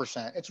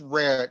 100%. It's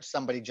rare that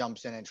somebody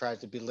jumps in and tries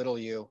to belittle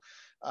you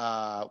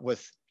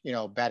with, you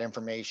know, bad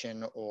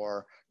information,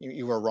 or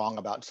you were wrong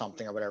about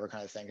something or whatever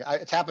kind of thing.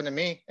 It's happened to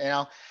me, you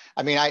know.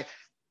 I mean, I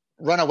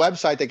run a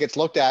website that gets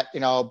looked at, you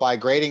know, by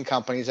grading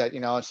companies that, you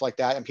know, it's like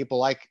that, and people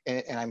like,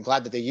 and I'm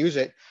glad that they use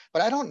it,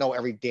 but I don't know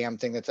every damn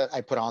thing that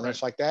I put on there.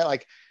 It's like that.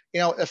 Like, you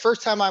know, the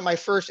first time my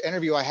first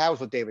interview I had was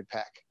with David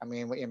Peck. I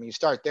mean, you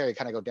start there, you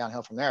kind of go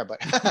downhill from there, but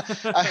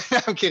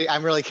I'm kidding.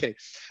 I'm really kidding.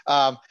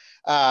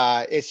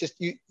 It's just,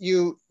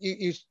 you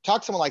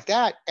talk to someone like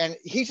that, and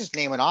he's just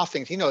naming off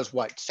things. He knows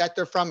what set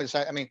they're from.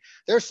 I mean,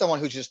 there's someone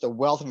who's just a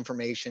wealth of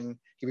information.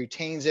 He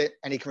retains it,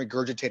 and he can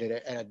regurgitate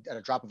it at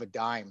a drop of a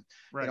dime.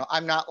 Right. You know,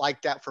 I'm not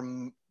like that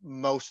for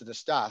most of the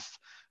stuff.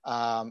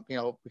 You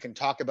know, we can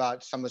talk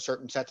about some of the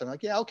certain sets. I'm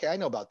like, yeah, okay, I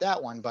know about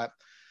that one, but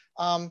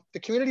the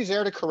community's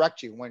there to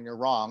correct you when you're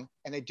wrong,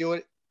 and they do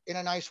it in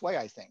a nice way.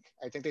 I think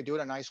they do it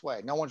in a nice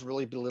way. No one's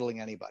really belittling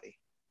anybody.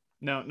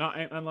 No, not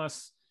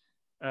unless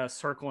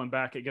circling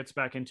back, it gets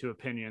back into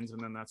opinions,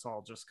 and then that's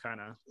all just kind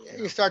of,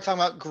 you start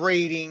talking about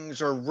gradings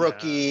or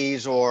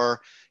rookies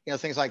or, you know,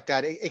 things like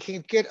that. It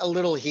can get a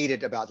little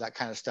heated about that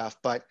kind of stuff.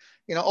 But,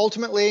 you know,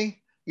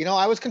 ultimately, you know,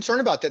 I was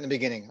concerned about that in the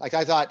beginning. Like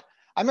I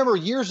remember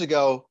years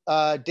ago,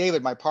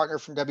 David, my partner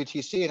from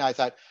WTC, and I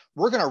thought,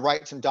 we're going to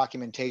write some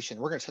documentation.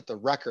 We're going to set the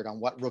record on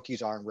what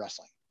rookies are in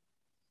wrestling.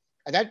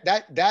 And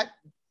that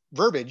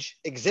verbiage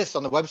exists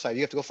on the website.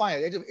 You have to go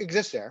find it. It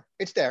exists there.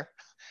 It's there.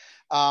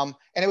 And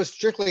it was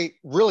strictly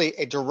really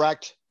a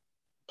direct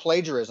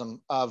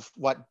plagiarism of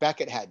what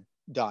Beckett had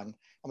done.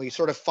 And we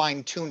sort of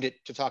fine-tuned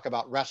it to talk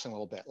about wrestling a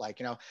little bit. Like,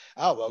 you know,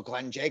 oh, well,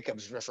 Glenn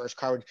Jacobs, the first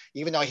card,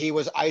 even though he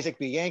was Isaac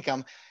B.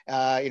 Yankem,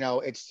 you know,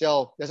 it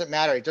still doesn't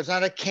matter. There's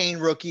not a Kane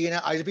rookie and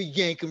an Isaac B.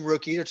 Yankem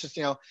rookie. It's just,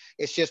 you know,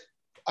 it's just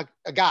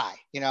a guy,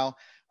 you know.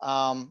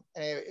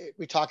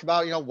 We talked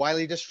about, you know,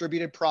 widely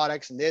distributed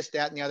products and this,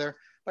 that, and the other.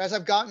 But as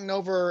I've gotten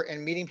over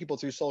and meeting people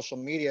through social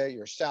media,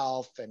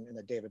 yourself and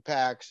the David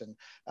Packs and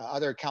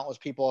other countless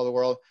people of the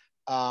world,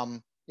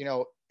 you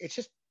know, it's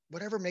just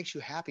whatever makes you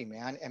happy,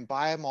 man, and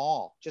buy them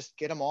all. Just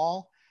get them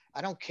all.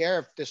 I don't care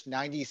if this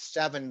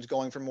 97 is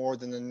going for more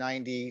than the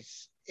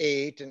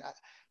 98, and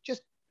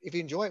just, if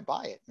you enjoy it,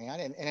 buy it, man,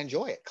 and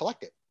enjoy it,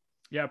 collect it.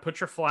 Yeah, put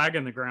your flag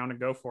in the ground and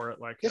go for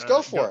it. Like, just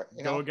go for it.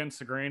 You know? Go against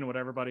the grain of what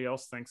everybody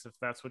else thinks, if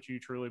that's what you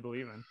truly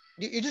believe in.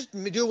 You just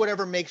do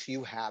whatever makes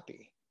you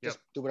happy. Just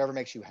do whatever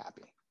makes you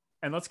happy.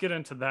 And let's get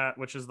into that,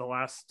 which is the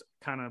last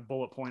kind of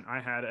bullet point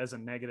I had as a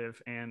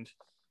negative. And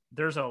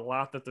there's a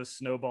lot that this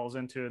snowballs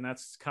into, and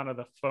that's kind of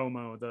the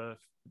FOMO, the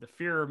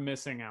fear of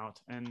missing out.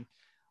 And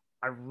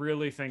I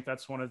really think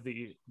that's one of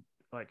the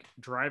like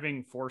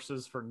driving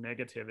forces for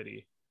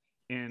negativity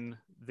in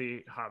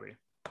the hobby.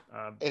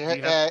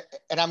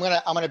 And I'm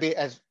gonna be,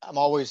 as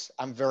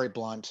I'm very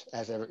blunt,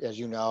 as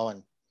you know,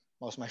 and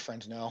most of my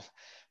friends know,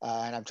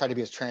 and I'm trying to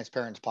be as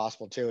transparent as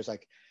possible too. It's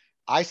like,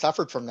 I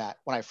suffered from that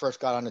when I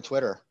first got onto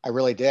Twitter. I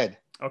really did.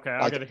 Okay,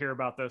 I got to hear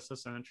about this. This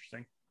is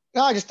interesting.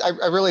 No,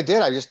 I really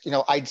did. You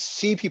know, I'd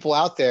see people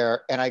out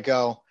there and I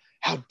go,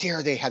 how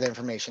dare they have that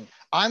information?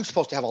 I'm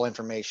supposed to have all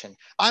information.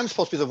 I'm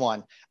supposed to be the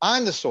one.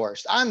 I'm the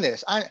source. I'm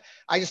this. I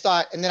just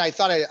thought, and then I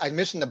thought I'm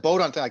missing the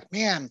boat on thing. Like,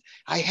 man,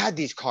 I had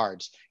these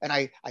cards and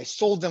I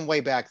sold them way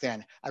back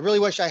then. I really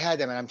wish I had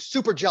them, and I'm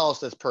super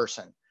jealous of this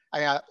person.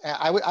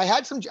 I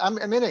had some, I'm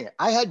admitting it.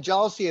 I had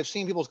jealousy of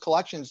seeing people's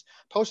collections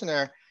posting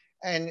there,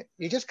 and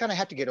you just kind of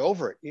have to get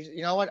over it.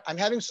 You know what? I'm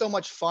having so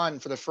much fun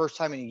for the first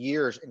time in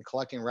years in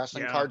collecting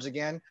wrestling cards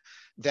again,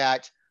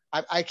 that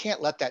I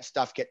can't let that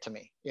stuff get to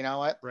me. You know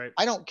what? Right.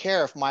 I don't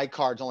care if my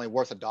card's only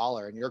worth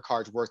 $1 and your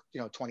card's worth,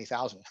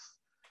 20,000.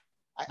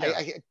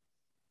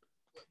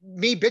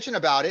 Me bitching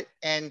about it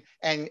and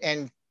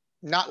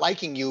not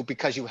liking you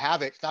because you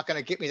have it, it's not going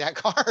to get me that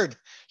card.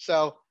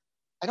 So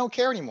I don't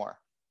care anymore.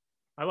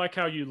 I like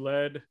how you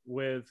led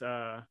with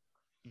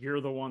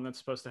you're the one that's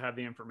supposed to have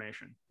the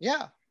information.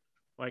 Yeah.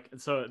 Like,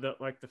 so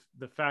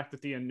the fact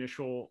that the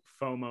initial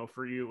FOMO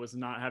for you was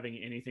not having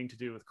anything to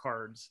do with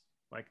cards,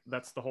 like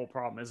that's the whole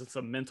problem. Is it's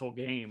a mental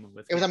game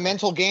with it was a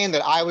mental game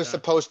that I was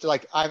supposed to,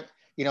 like,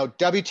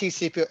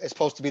 WTC is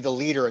supposed to be the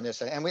leader in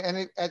this,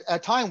 and at a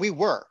time we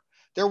were.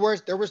 There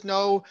was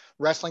no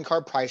wrestling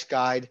card price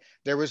guide.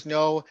 There was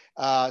no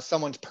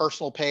someone's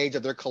personal page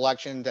of their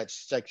collection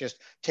that's like just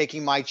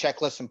taking my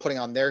checklist and putting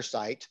on their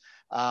site.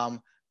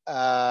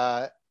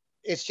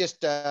 It's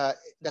just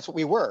that's what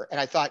we were. And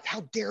I thought,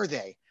 how dare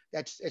they?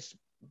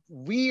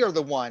 We are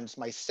the ones,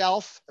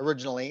 myself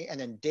originally, and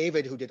then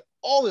David, who did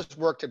all this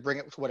work to bring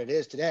it to what it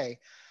is today.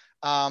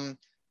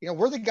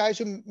 We're the guys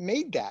who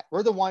made that.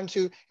 We're the ones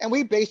who, and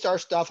we based our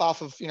stuff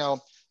off of,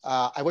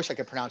 I wish I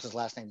could pronounce his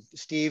last name,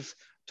 Steve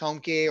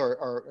Tomke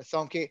or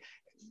Thomke.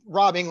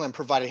 Rob England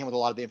provided him with a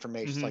lot of the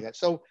information like that.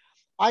 So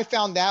I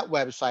found that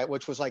website,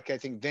 which was like, I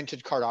think,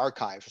 Vintage Card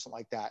Archives or something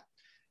like that.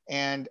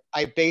 And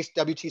I based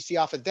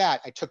WTC off of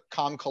that. I took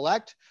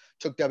ComCollect,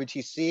 took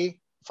WTC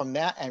from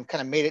that, and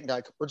kind of made it into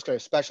like, we're just going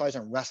to specialize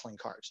in wrestling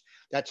cards.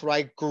 That's what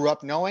I grew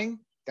up knowing.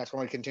 That's what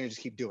I'm going to continue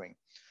to keep doing.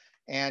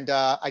 And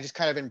I just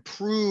kind of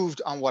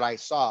improved on what I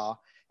saw,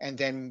 and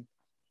then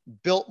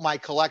built my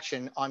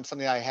collection on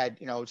something I had,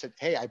 said,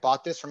 hey, I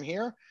bought this from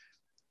here.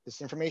 This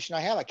information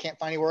I have, I can't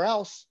find anywhere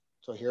else.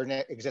 So here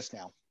it exists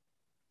now.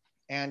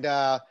 And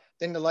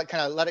then to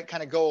let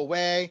it go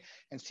away,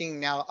 and seeing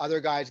now other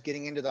guys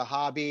getting into the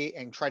hobby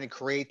and trying to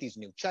create these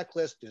new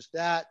checklists, just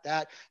that,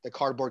 the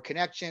Cardboard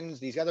Connections,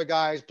 these other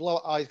guys,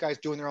 all these guys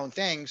doing their own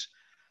things.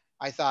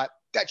 I thought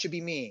that should be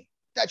me.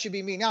 That should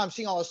be me. Now I'm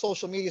seeing all the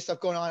social media stuff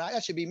going on.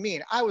 That should be me.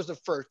 And I was the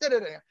first.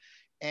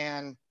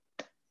 And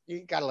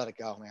you got to let it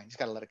go, man. You just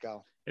got to let it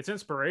go. It's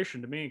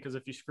inspiration to me, because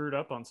if you screwed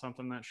up on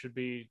something, that should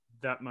be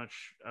that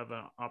much of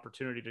an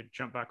opportunity to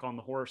jump back on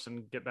the horse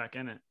and get back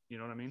in it. You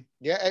know what I mean?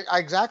 Yeah,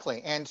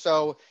 exactly. And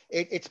so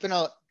it's been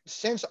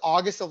since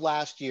August of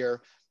last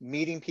year,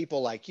 meeting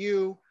people like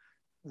you,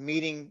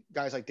 meeting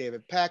guys like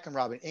David Peck and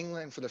Robin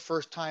England for the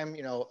first time,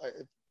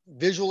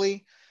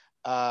 visually,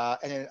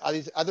 and then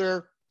these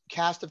other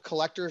cast of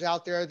collectors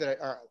out there that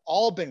are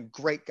all been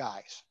great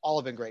guys, all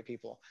have been great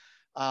people.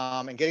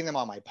 And getting them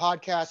on my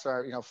podcast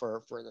or,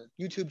 for the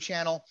YouTube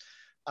channel.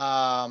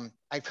 I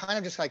kind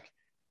of just like,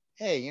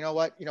 hey, you know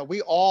what?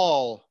 We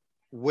all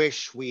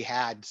wish we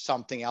had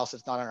something else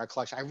that's not in our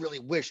collection. I really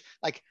wish,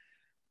 like,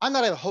 I'm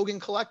not a Hogan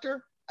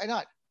collector.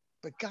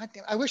 But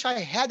goddamn, I wish I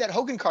had that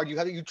Hogan card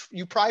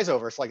you prize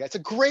over. It's like, it's a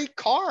great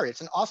card.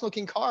 It's an awesome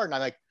looking card. And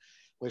I'm like,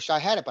 wish I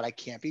had it, but I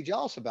can't be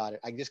jealous about it.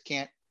 I just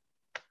can't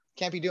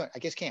be doing it. I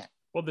just can't.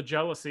 Well, the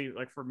jealousy,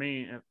 like for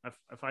me,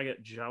 if I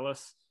get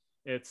jealous,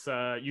 it's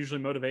usually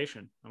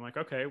motivation. I'm like,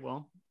 okay,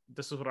 well,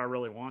 this is what I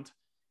really want,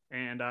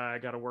 and I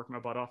got to work my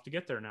butt off to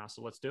get there now.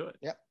 So let's do it.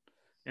 Yep.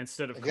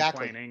 Instead of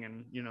complaining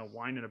and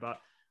whining about.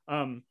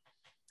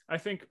 I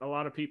think a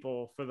lot of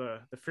people, for the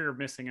fear of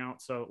missing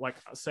out. So like,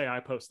 say I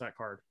post that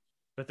card,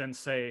 but then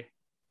say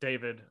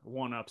David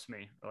 1-ups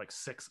me, or like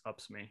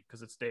 6-ups me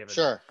because it's David.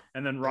 Sure.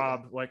 And then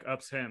Rob like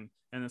ups him,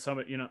 and then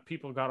somebody,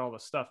 people got all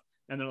this stuff.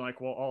 And they're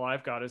like, well, all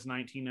I've got is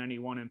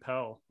 1991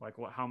 Impel. Like,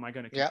 how am I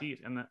going to compete?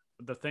 Yep. And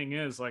the thing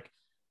is, like,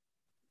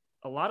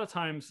 a lot of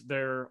times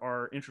there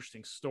are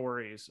interesting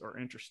stories or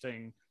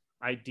interesting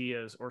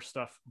ideas or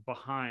stuff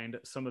behind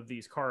some of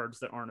these cards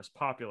that aren't as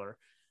popular.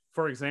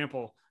 For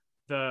example,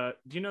 do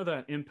you know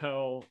that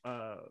Impel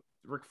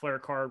Ric Flair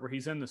card where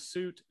he's in the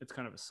suit? It's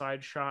kind of a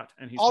side shot,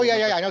 and he's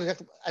I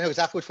know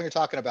exactly which one you're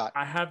talking about.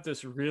 I have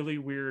this really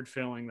weird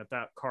feeling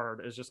that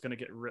card is just going to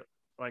get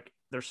like,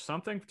 there's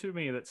something to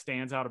me that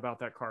stands out about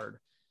that card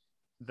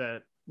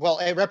that, well,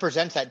 it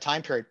represents that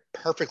time period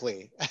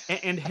perfectly.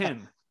 and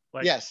him,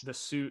 like, yes, the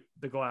suit,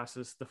 the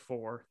glasses, the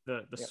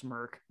the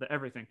smirk, the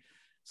everything.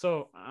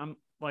 So I'm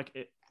like,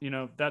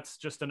 that's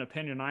just an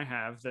opinion I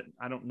have that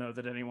I don't know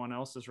that anyone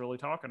else is really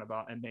talking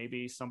about. And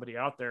maybe somebody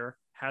out there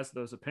has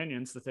those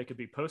opinions that they could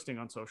be posting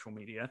on social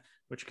media,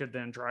 which could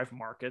then drive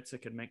markets.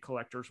 It could make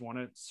collectors want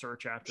to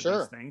search after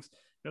these things.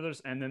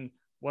 And then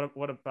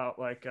what about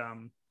like,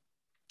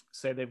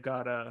 say they've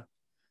got a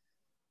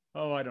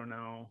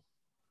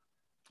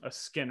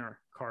Skinner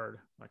card.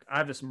 Like, I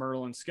have this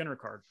Merlin Skinner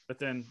card, but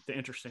then the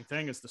interesting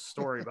thing is the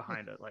story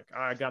behind it. Like,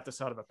 I got this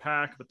out of a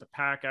pack, but the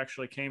pack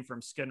actually came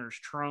from Skinner's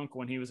trunk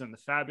when he was in the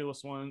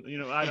Fabulous One.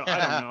 I don't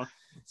know.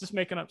 It's just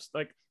making up,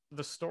 like,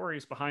 the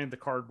stories behind the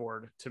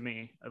cardboard to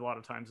me a lot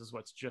of times is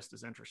what's just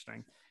as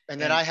interesting. And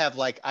then I have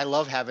like, I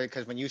love having,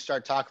 because when you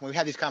start talking, we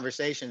have these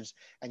conversations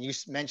and you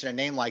mention a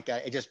name like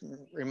that, it just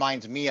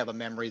reminds me of a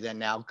memory then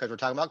now, because we're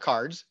talking about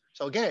cards.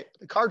 So again,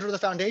 the cards were the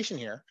foundation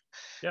here.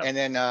 Yep. And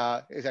then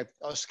it's like,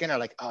 oh, Skinner,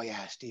 like, oh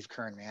yeah, Steve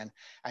Kern, man.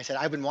 I said,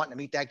 I've been wanting to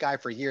meet that guy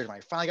for years. When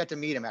I finally got to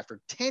meet him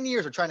after 10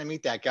 years of trying to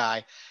meet that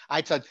guy,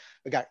 I said,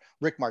 we got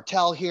Rick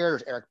Martel here.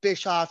 There's Eric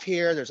Bischoff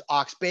here. There's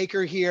Ox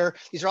Baker here.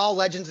 These are all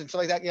legends and stuff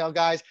like that, you know,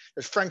 guys.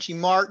 There's Frenchie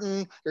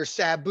Martin. There's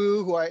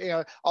Sabu, who are, you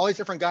know, all these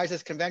different guys at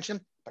this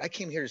convention. But I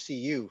came here to see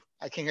you.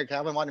 I came here because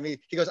I've been wanting to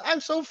meet. He goes, I'm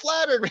so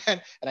flattered,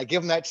 man. And I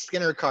give him that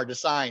Skinner card to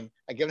sign.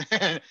 I give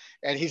him,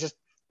 and he's just,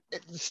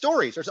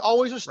 stories. There's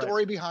always a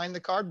story behind the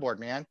cardboard,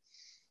 man.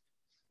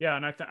 Yeah,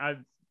 and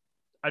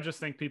I just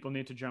think people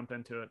need to jump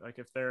into it. Like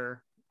if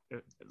they're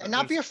and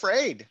not be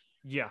afraid.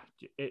 Yeah,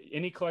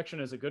 any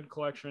collection is a good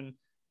collection.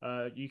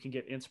 You can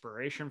get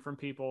inspiration from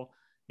people.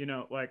 You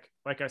know,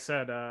 like I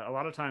said, a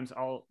lot of times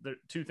there are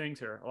two things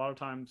here. A lot of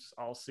times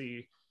I'll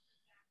see,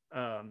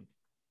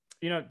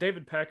 you know,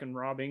 David Peck and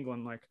Rob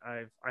England. Like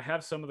I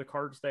have some of the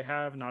cards they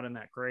have, not in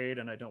that grade,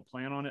 and I don't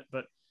plan on it,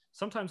 but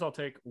sometimes I'll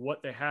take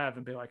what they have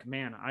and be like,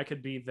 man, I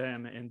could be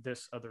them in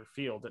this other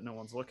field that no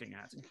one's looking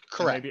at.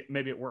 Correct.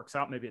 Maybe it works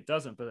out, maybe it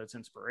doesn't, but it's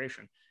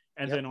inspiration.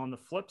 And then on the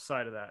flip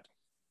side of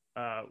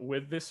that,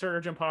 with this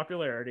surge in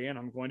popularity, and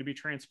I'm going to be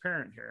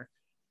transparent here,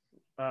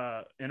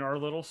 in our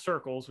little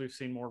circles, we've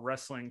seen more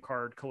wrestling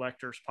card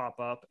collectors pop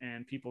up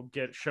and people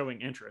showing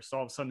interest.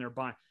 All of a sudden they're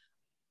buying.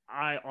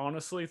 I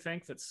honestly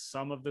think that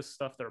some of this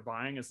stuff they're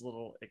buying is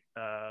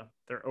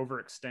they're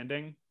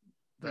overextending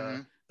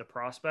the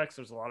prospects.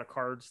 There's a lot of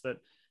cards that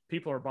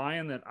people are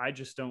buying that I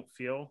just don't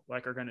feel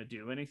like are going to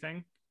do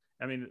anything.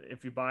 I mean,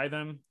 if you buy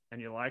them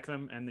and you like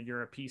them and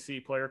you're a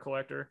PC player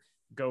collector,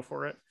 go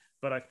for it.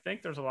 But I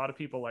think there's a lot of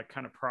people like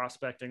kind of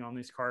prospecting on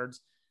these cards,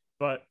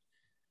 but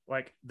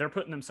like they're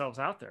putting themselves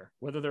out there,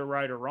 whether they're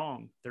right or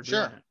wrong, they're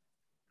doing it.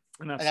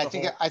 And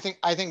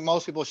I think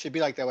most people should be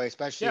like that way,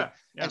 especially.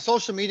 And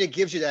social media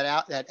gives you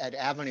that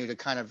avenue to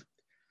kind of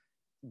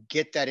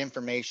get that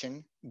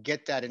information,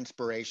 get that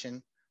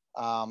inspiration.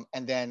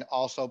 And then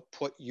also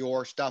put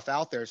your stuff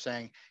out there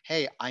saying,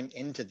 hey, I'm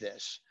into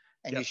this.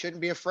 And you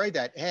shouldn't be afraid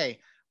that, hey,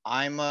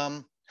 I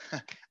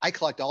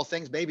collect all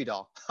things baby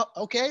doll.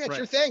 Okay, that's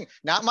your thing.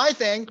 Not my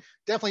thing.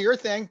 Definitely your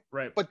thing.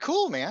 Right. But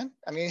cool, man.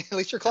 I mean, at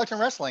least you're collecting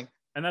wrestling.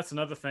 And that's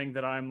another thing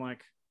that I'm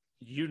like,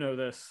 you know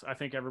this. I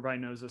think everybody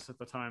knows this at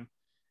the time.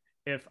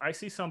 If I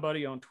see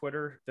somebody on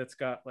Twitter that's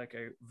got like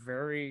a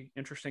very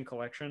interesting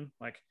collection,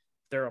 like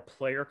they're a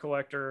player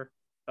collector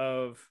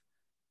of,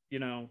 you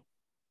know,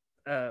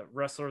 a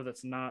wrestler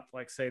that's not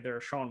like, say they're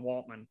a Sean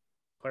Waltman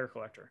player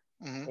collector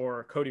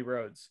or Cody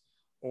Rhodes,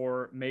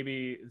 or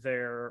maybe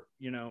they're,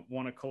 you know,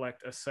 want to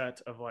collect a set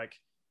of like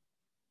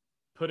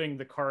putting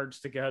the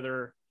cards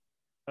together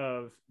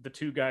of the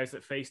two guys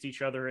that faced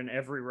each other in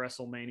every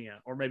WrestleMania,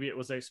 or maybe it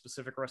was a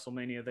specific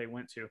WrestleMania they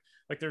went to.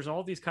 Like there's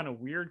all these kind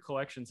of weird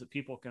collections that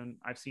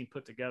I've seen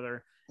put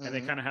together and they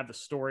kind of have the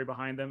story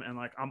behind them. And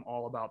like, I'm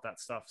all about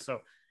that stuff. So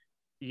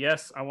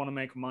yes, I want to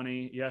make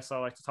money. Yes, I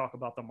like to talk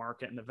about the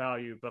market and the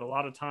value, but a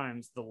lot of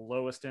times the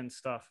lowest end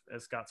stuff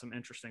has got some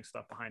interesting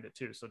stuff behind it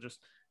too. So just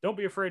don't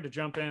be afraid to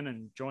jump in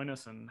and join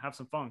us and have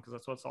some fun, because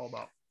that's what it's all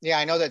about. Yeah,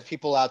 I know that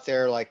people out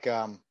there, like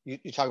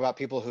you talk about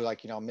people who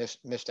like, you know,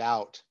 missed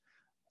out.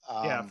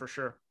 Yeah, for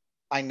sure.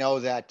 I know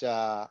that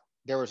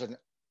there was an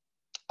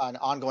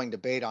ongoing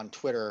debate on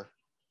Twitter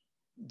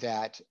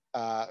that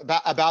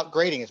about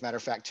grading, as a matter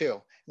of fact, too.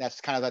 And that's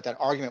kind of that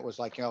argument was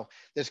like, you know,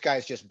 this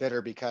guy's just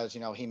bitter because,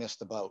 you know, he missed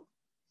the boat.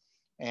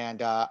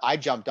 And I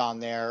jumped on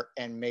there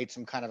and made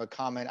some kind of a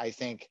comment, I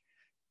think,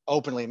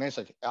 openly. I mean, it's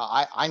like,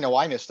 I know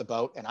I missed the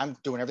boat and I'm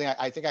doing everything.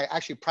 I think I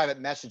actually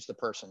private messaged the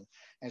person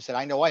and said,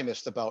 I know I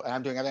missed the boat and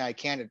I'm doing everything I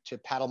can to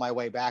paddle my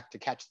way back to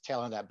catch the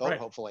tail end of that boat,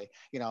 hopefully,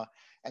 you know.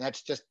 And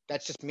that's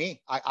just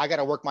me. I got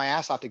to work my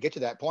ass off to get to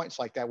that point. It's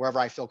like that, wherever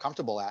I feel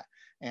comfortable at.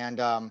 And,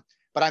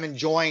 but I'm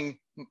enjoying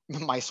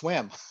my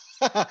swim.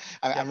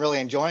 I'm really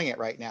enjoying it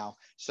right now.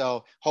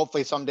 So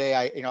hopefully someday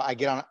I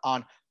get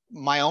on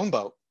my own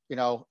boat, you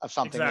know, of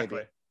something. Exactly.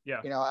 Maybe.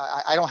 Yeah. You know,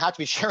 I don't have to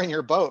be sharing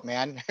your boat,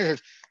 man.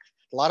 There's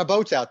a lot of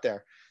boats out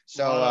there.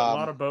 So a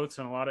lot of boats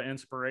and a lot of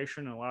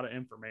inspiration and a lot of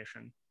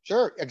information.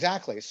 Sure.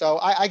 Exactly. So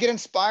I get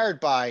inspired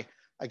by,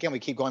 again, we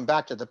keep going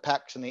back to the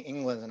Pecks and the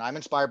Englands, and I'm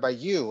inspired by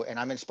you, and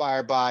I'm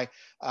inspired by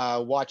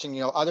watching,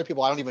 you know, other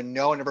people I don't even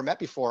know and never met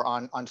before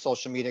on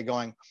social media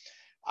going,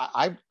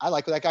 I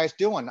like what that guy's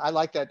doing. I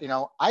like that, you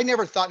know, I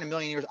never thought in a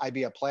million years I'd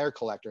be a player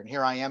collector. And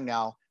here I am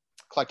now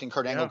collecting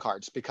Kurt Angle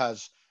cards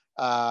because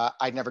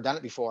I'd never done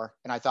it before.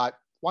 And I thought,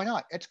 why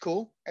not? It's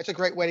cool. It's a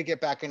great way to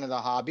get back into the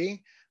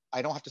hobby.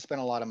 I don't have to spend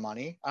a lot of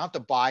money. I don't have to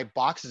buy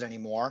boxes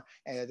anymore.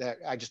 And that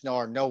I just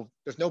know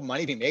there's no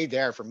money to be made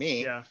there for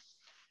me. Yeah.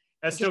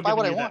 That's still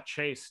giving you that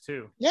chase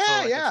too. Yeah, so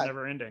like it's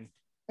never ending.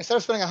 Instead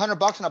of spending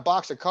 $100 on a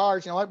box of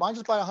cards, you know what? Why don't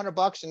you just buy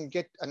 $100 and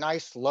get a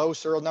nice low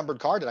serial numbered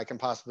card that I can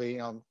possibly, you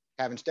know,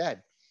 have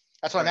instead.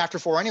 That's what I'm after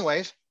for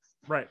anyways.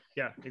 Right.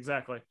 Yeah,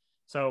 exactly.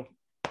 So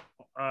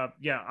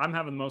yeah, I'm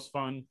having the most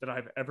fun that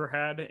I've ever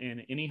had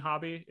in any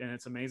hobby. And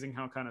it's amazing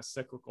how kind of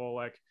cyclical,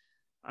 like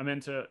I'm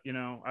into, you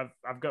know,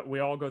 we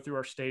all go through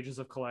our stages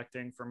of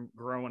collecting from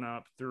growing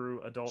up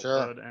through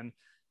adulthood. Sure. And,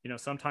 you know,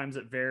 sometimes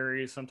it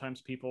varies.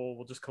 Sometimes people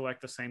will just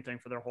collect the same thing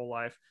for their whole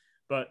life.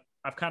 But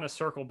I've kind of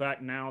circled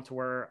back now to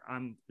where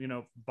I'm, you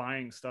know,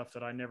 buying stuff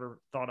that I never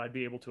thought I'd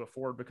be able to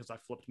afford because I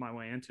flipped my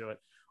way into it.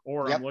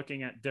 Or I'm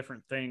looking at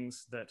different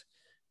things that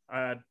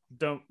I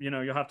don't, you know,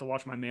 you'll have to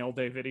watch my mail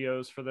day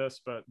videos for this,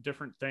 but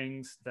different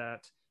things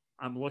that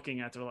I'm looking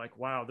at, they're like,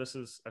 wow, this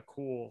is a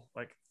cool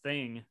like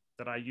thing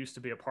that I used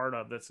to be a part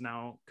of that's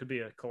now could be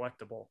a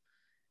collectible.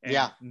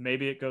 And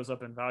maybe it goes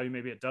up in value,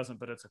 maybe it doesn't,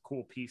 but it's a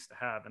cool piece to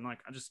have. And like,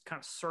 I'm just kind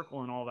of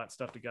circling all that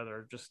stuff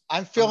together.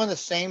 I'm feeling the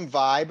same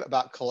vibe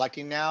about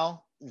collecting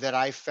now that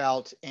I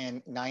felt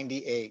in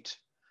 '98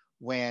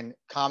 when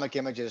Comic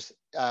Images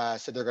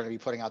said they're going to be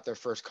putting out their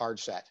first card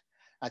set.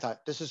 I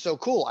thought, this is so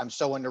cool. I'm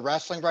so into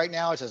wrestling right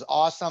now. This is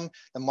awesome.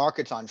 The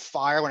market's on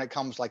fire when it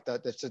comes like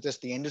the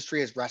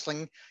industry is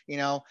wrestling, you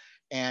know,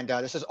 and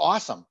this is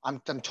awesome. I'm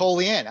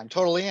totally in. I'm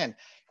totally in.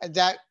 And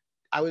that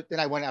I was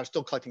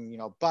still collecting, you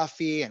know,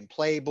 Buffy and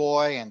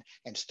Playboy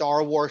and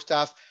Star Wars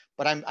stuff,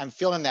 but I'm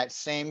feeling that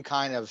same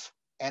kind of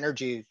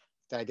energy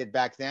that I did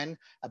back then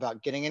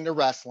about getting into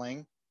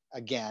wrestling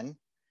again,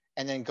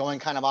 and then going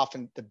kind of off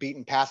in the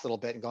beaten path a little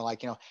bit and going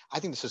like, you know, I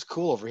think this is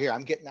cool over here.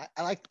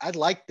 I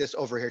like this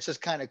over here. It's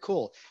just kind of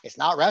cool. It's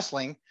not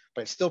wrestling,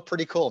 but it's still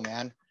pretty cool,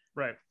 man.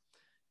 Right.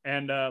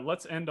 And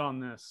let's end on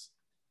this.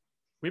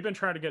 We've been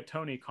trying to get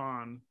Tony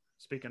Khan,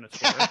 speaking of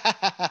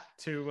Twitter,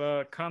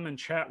 to come and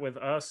chat with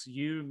us,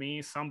 you,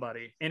 me,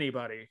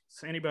 anybody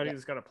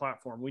that's got a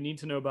platform. We need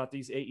to know about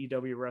these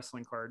AEW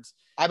wrestling cards.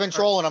 I've been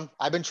trolling them.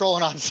 I've been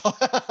trolling on.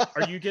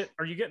 Are you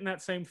getting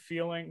that same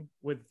feeling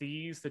with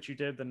these that you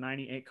did the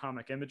 '98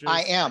 Comic Images?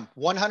 I am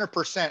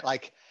 100%.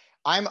 Like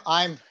I'm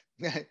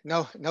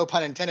no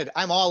pun intended.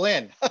 I'm all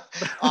in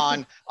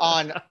on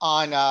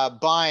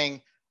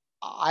buying.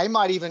 I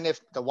might even,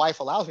 if the wife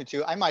allows me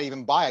to, I might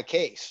even buy a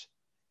case,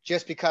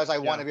 just because I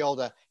want to be able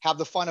to have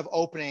the fun of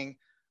opening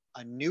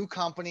a new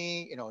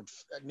company, you know,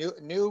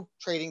 new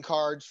trading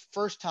cards,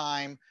 first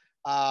time.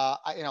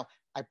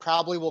 I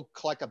probably will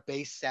collect a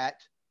base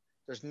set.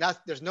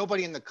 There's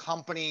nobody in the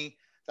company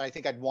that I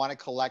think I'd want to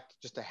collect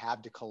just to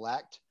have to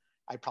collect.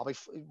 I'd probably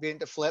be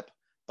into flip,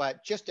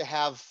 but just to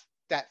have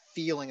that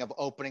feeling of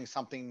opening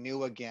something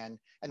new again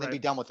and then be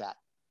done with that.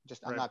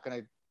 I'm not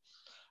going to,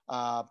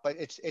 but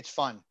it's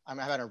fun. I'm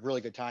having a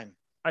really good time.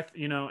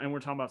 And we're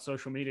talking about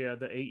social media,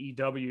 the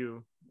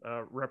AEW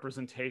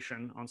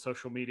representation on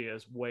social media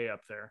is way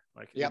up there.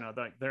 Like, you know,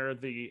 like they're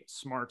the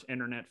smart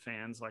internet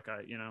fans. Like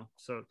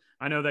so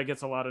I know that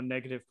gets a lot of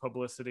negative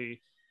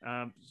publicity,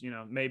 you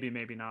know,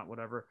 maybe not,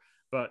 whatever,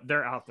 but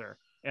they're out there.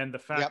 And the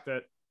fact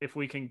that if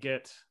we can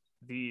get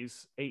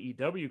these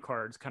AEW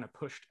cards kind of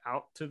pushed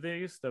out to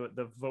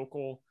the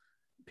vocal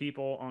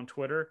people on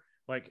Twitter,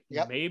 like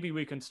maybe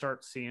we can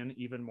start seeing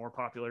even more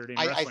popularity in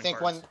wrestling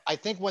cards. I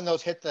think when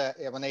those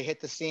when they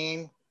hit the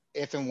scene,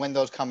 if and when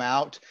those come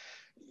out,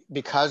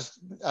 because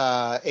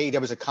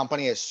AEW as a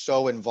company is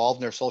so involved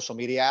in their social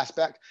media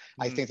aspect,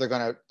 I think they're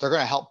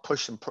gonna help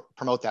push and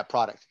promote that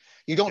product.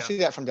 You don't see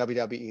that from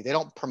WWE. They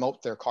don't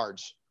promote their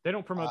cards. They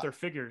don't promote their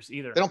figures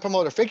either. They don't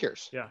promote their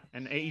figures. Yeah,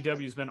 and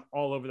AEW's been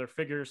all over their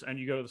figures, and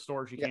you go to the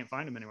stores, you can't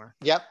find them anywhere.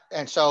 Yep,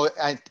 and so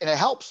and it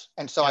helps,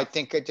 and so I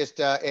think it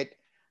just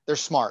they're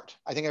smart.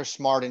 I think they're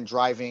smart in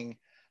driving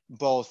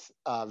both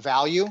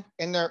value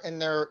in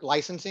their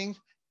licensing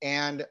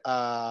and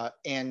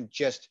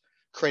just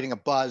creating a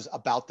buzz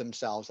about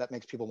themselves that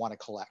makes people want to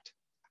collect.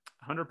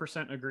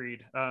 100%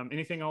 agreed.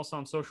 Anything else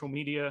on social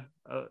media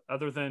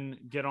other than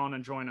get on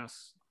and join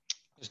us?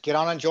 Just get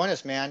on and join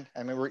us, man.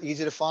 I mean, we're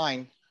easy to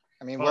find.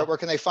 I mean, where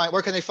can they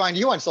find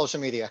you on social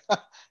media?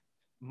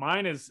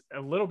 Mine is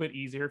a little bit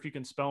easier. If you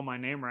can spell my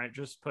name right,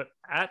 just put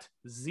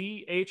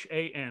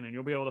 @ZHAN and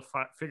you'll be able to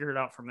figure it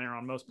out from there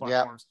on most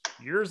platforms.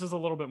 Yours is a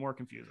little bit more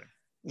confusing.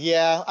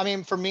 Yeah. I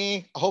mean, for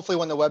me, hopefully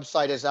when the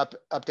website is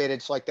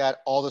updated like that,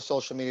 all the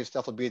social media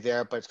stuff will be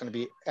there, but it's going to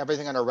be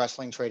everything under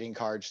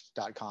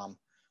wrestlingtradingcards.com.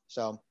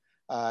 So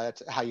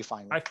that's how you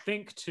find me. I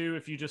think too,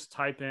 if you just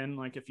type in,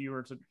 like if you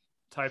were to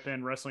type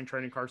in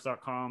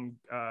wrestlingtradingcards.com,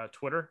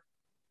 Twitter,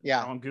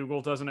 on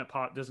Google, doesn't it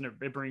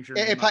brings your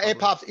it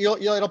pops.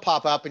 It'll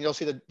pop up and you'll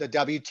see the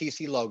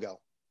WTC logo.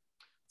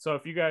 So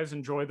if you guys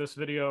enjoy this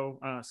video,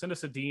 send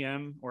us a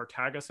DM or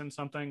tag us in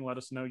something. Let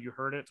us know you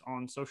heard it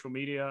on social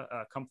media.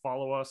 Come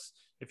follow us.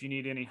 If you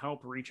need any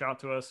help, reach out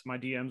to us. My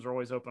DMs are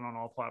always open on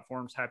all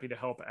platforms. Happy to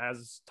help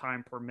as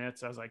time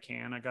permits, as I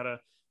can. I got a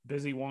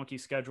busy, wonky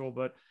schedule,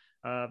 but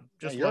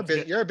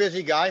you're a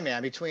busy guy,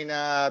 man, between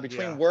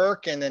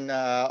work and then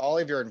all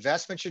of your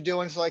investments you're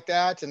doing, like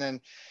that, and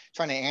then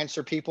trying to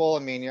answer people. I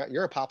mean,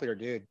 you're a popular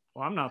dude.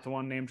 Well, I'm not the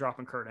one name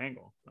dropping Kurt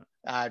Angle.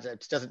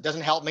 It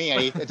doesn't help me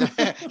any.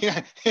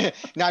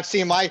 Not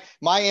seeing my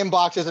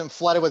inbox isn't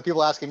flooded with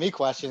people asking me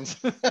questions.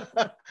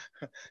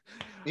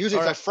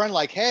 Usually it's a friend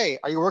like, hey,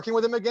 are you working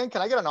with him again?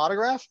 Can I get an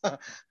autograph?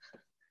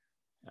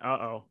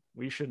 Uh-oh.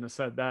 we shouldn't have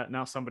said that.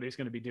 Now somebody's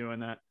going to be doing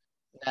that.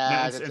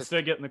 Instead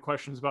of getting the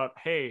questions about,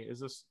 hey, is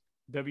this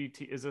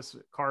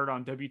card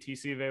on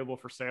WTC available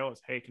for sale?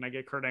 Is, hey, can I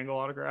get Kurt Angle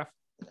autograph?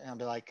 And I'll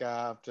be like,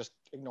 just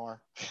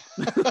ignore.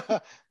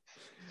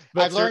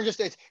 I've learned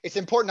it's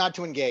important not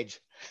to engage.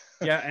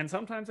 Yeah, and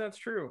sometimes that's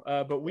true.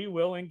 But we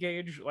will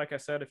engage. Like I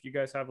said, if you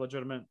guys have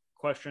legitimate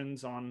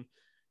questions on,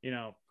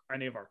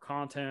 any of our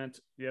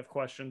content, you have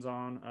questions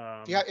on.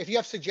 If you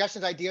have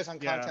suggestions, ideas on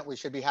content we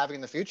should be having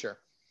in the future.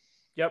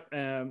 Yep.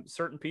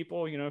 Certain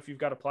people, if you've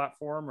got a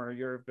platform or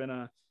you've been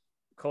a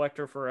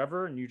collector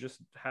forever and you just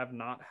have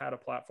not had a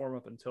platform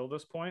up until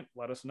this point,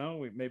 let us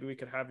know. Maybe we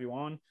could have you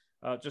on.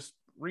 Just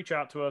reach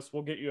out to us.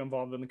 We'll get you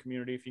involved in the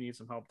community if you need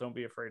some help. Don't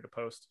be afraid to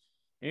post.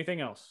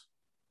 Anything else?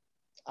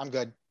 I'm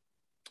good.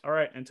 All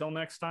right. Until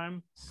next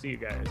time, see you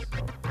guys.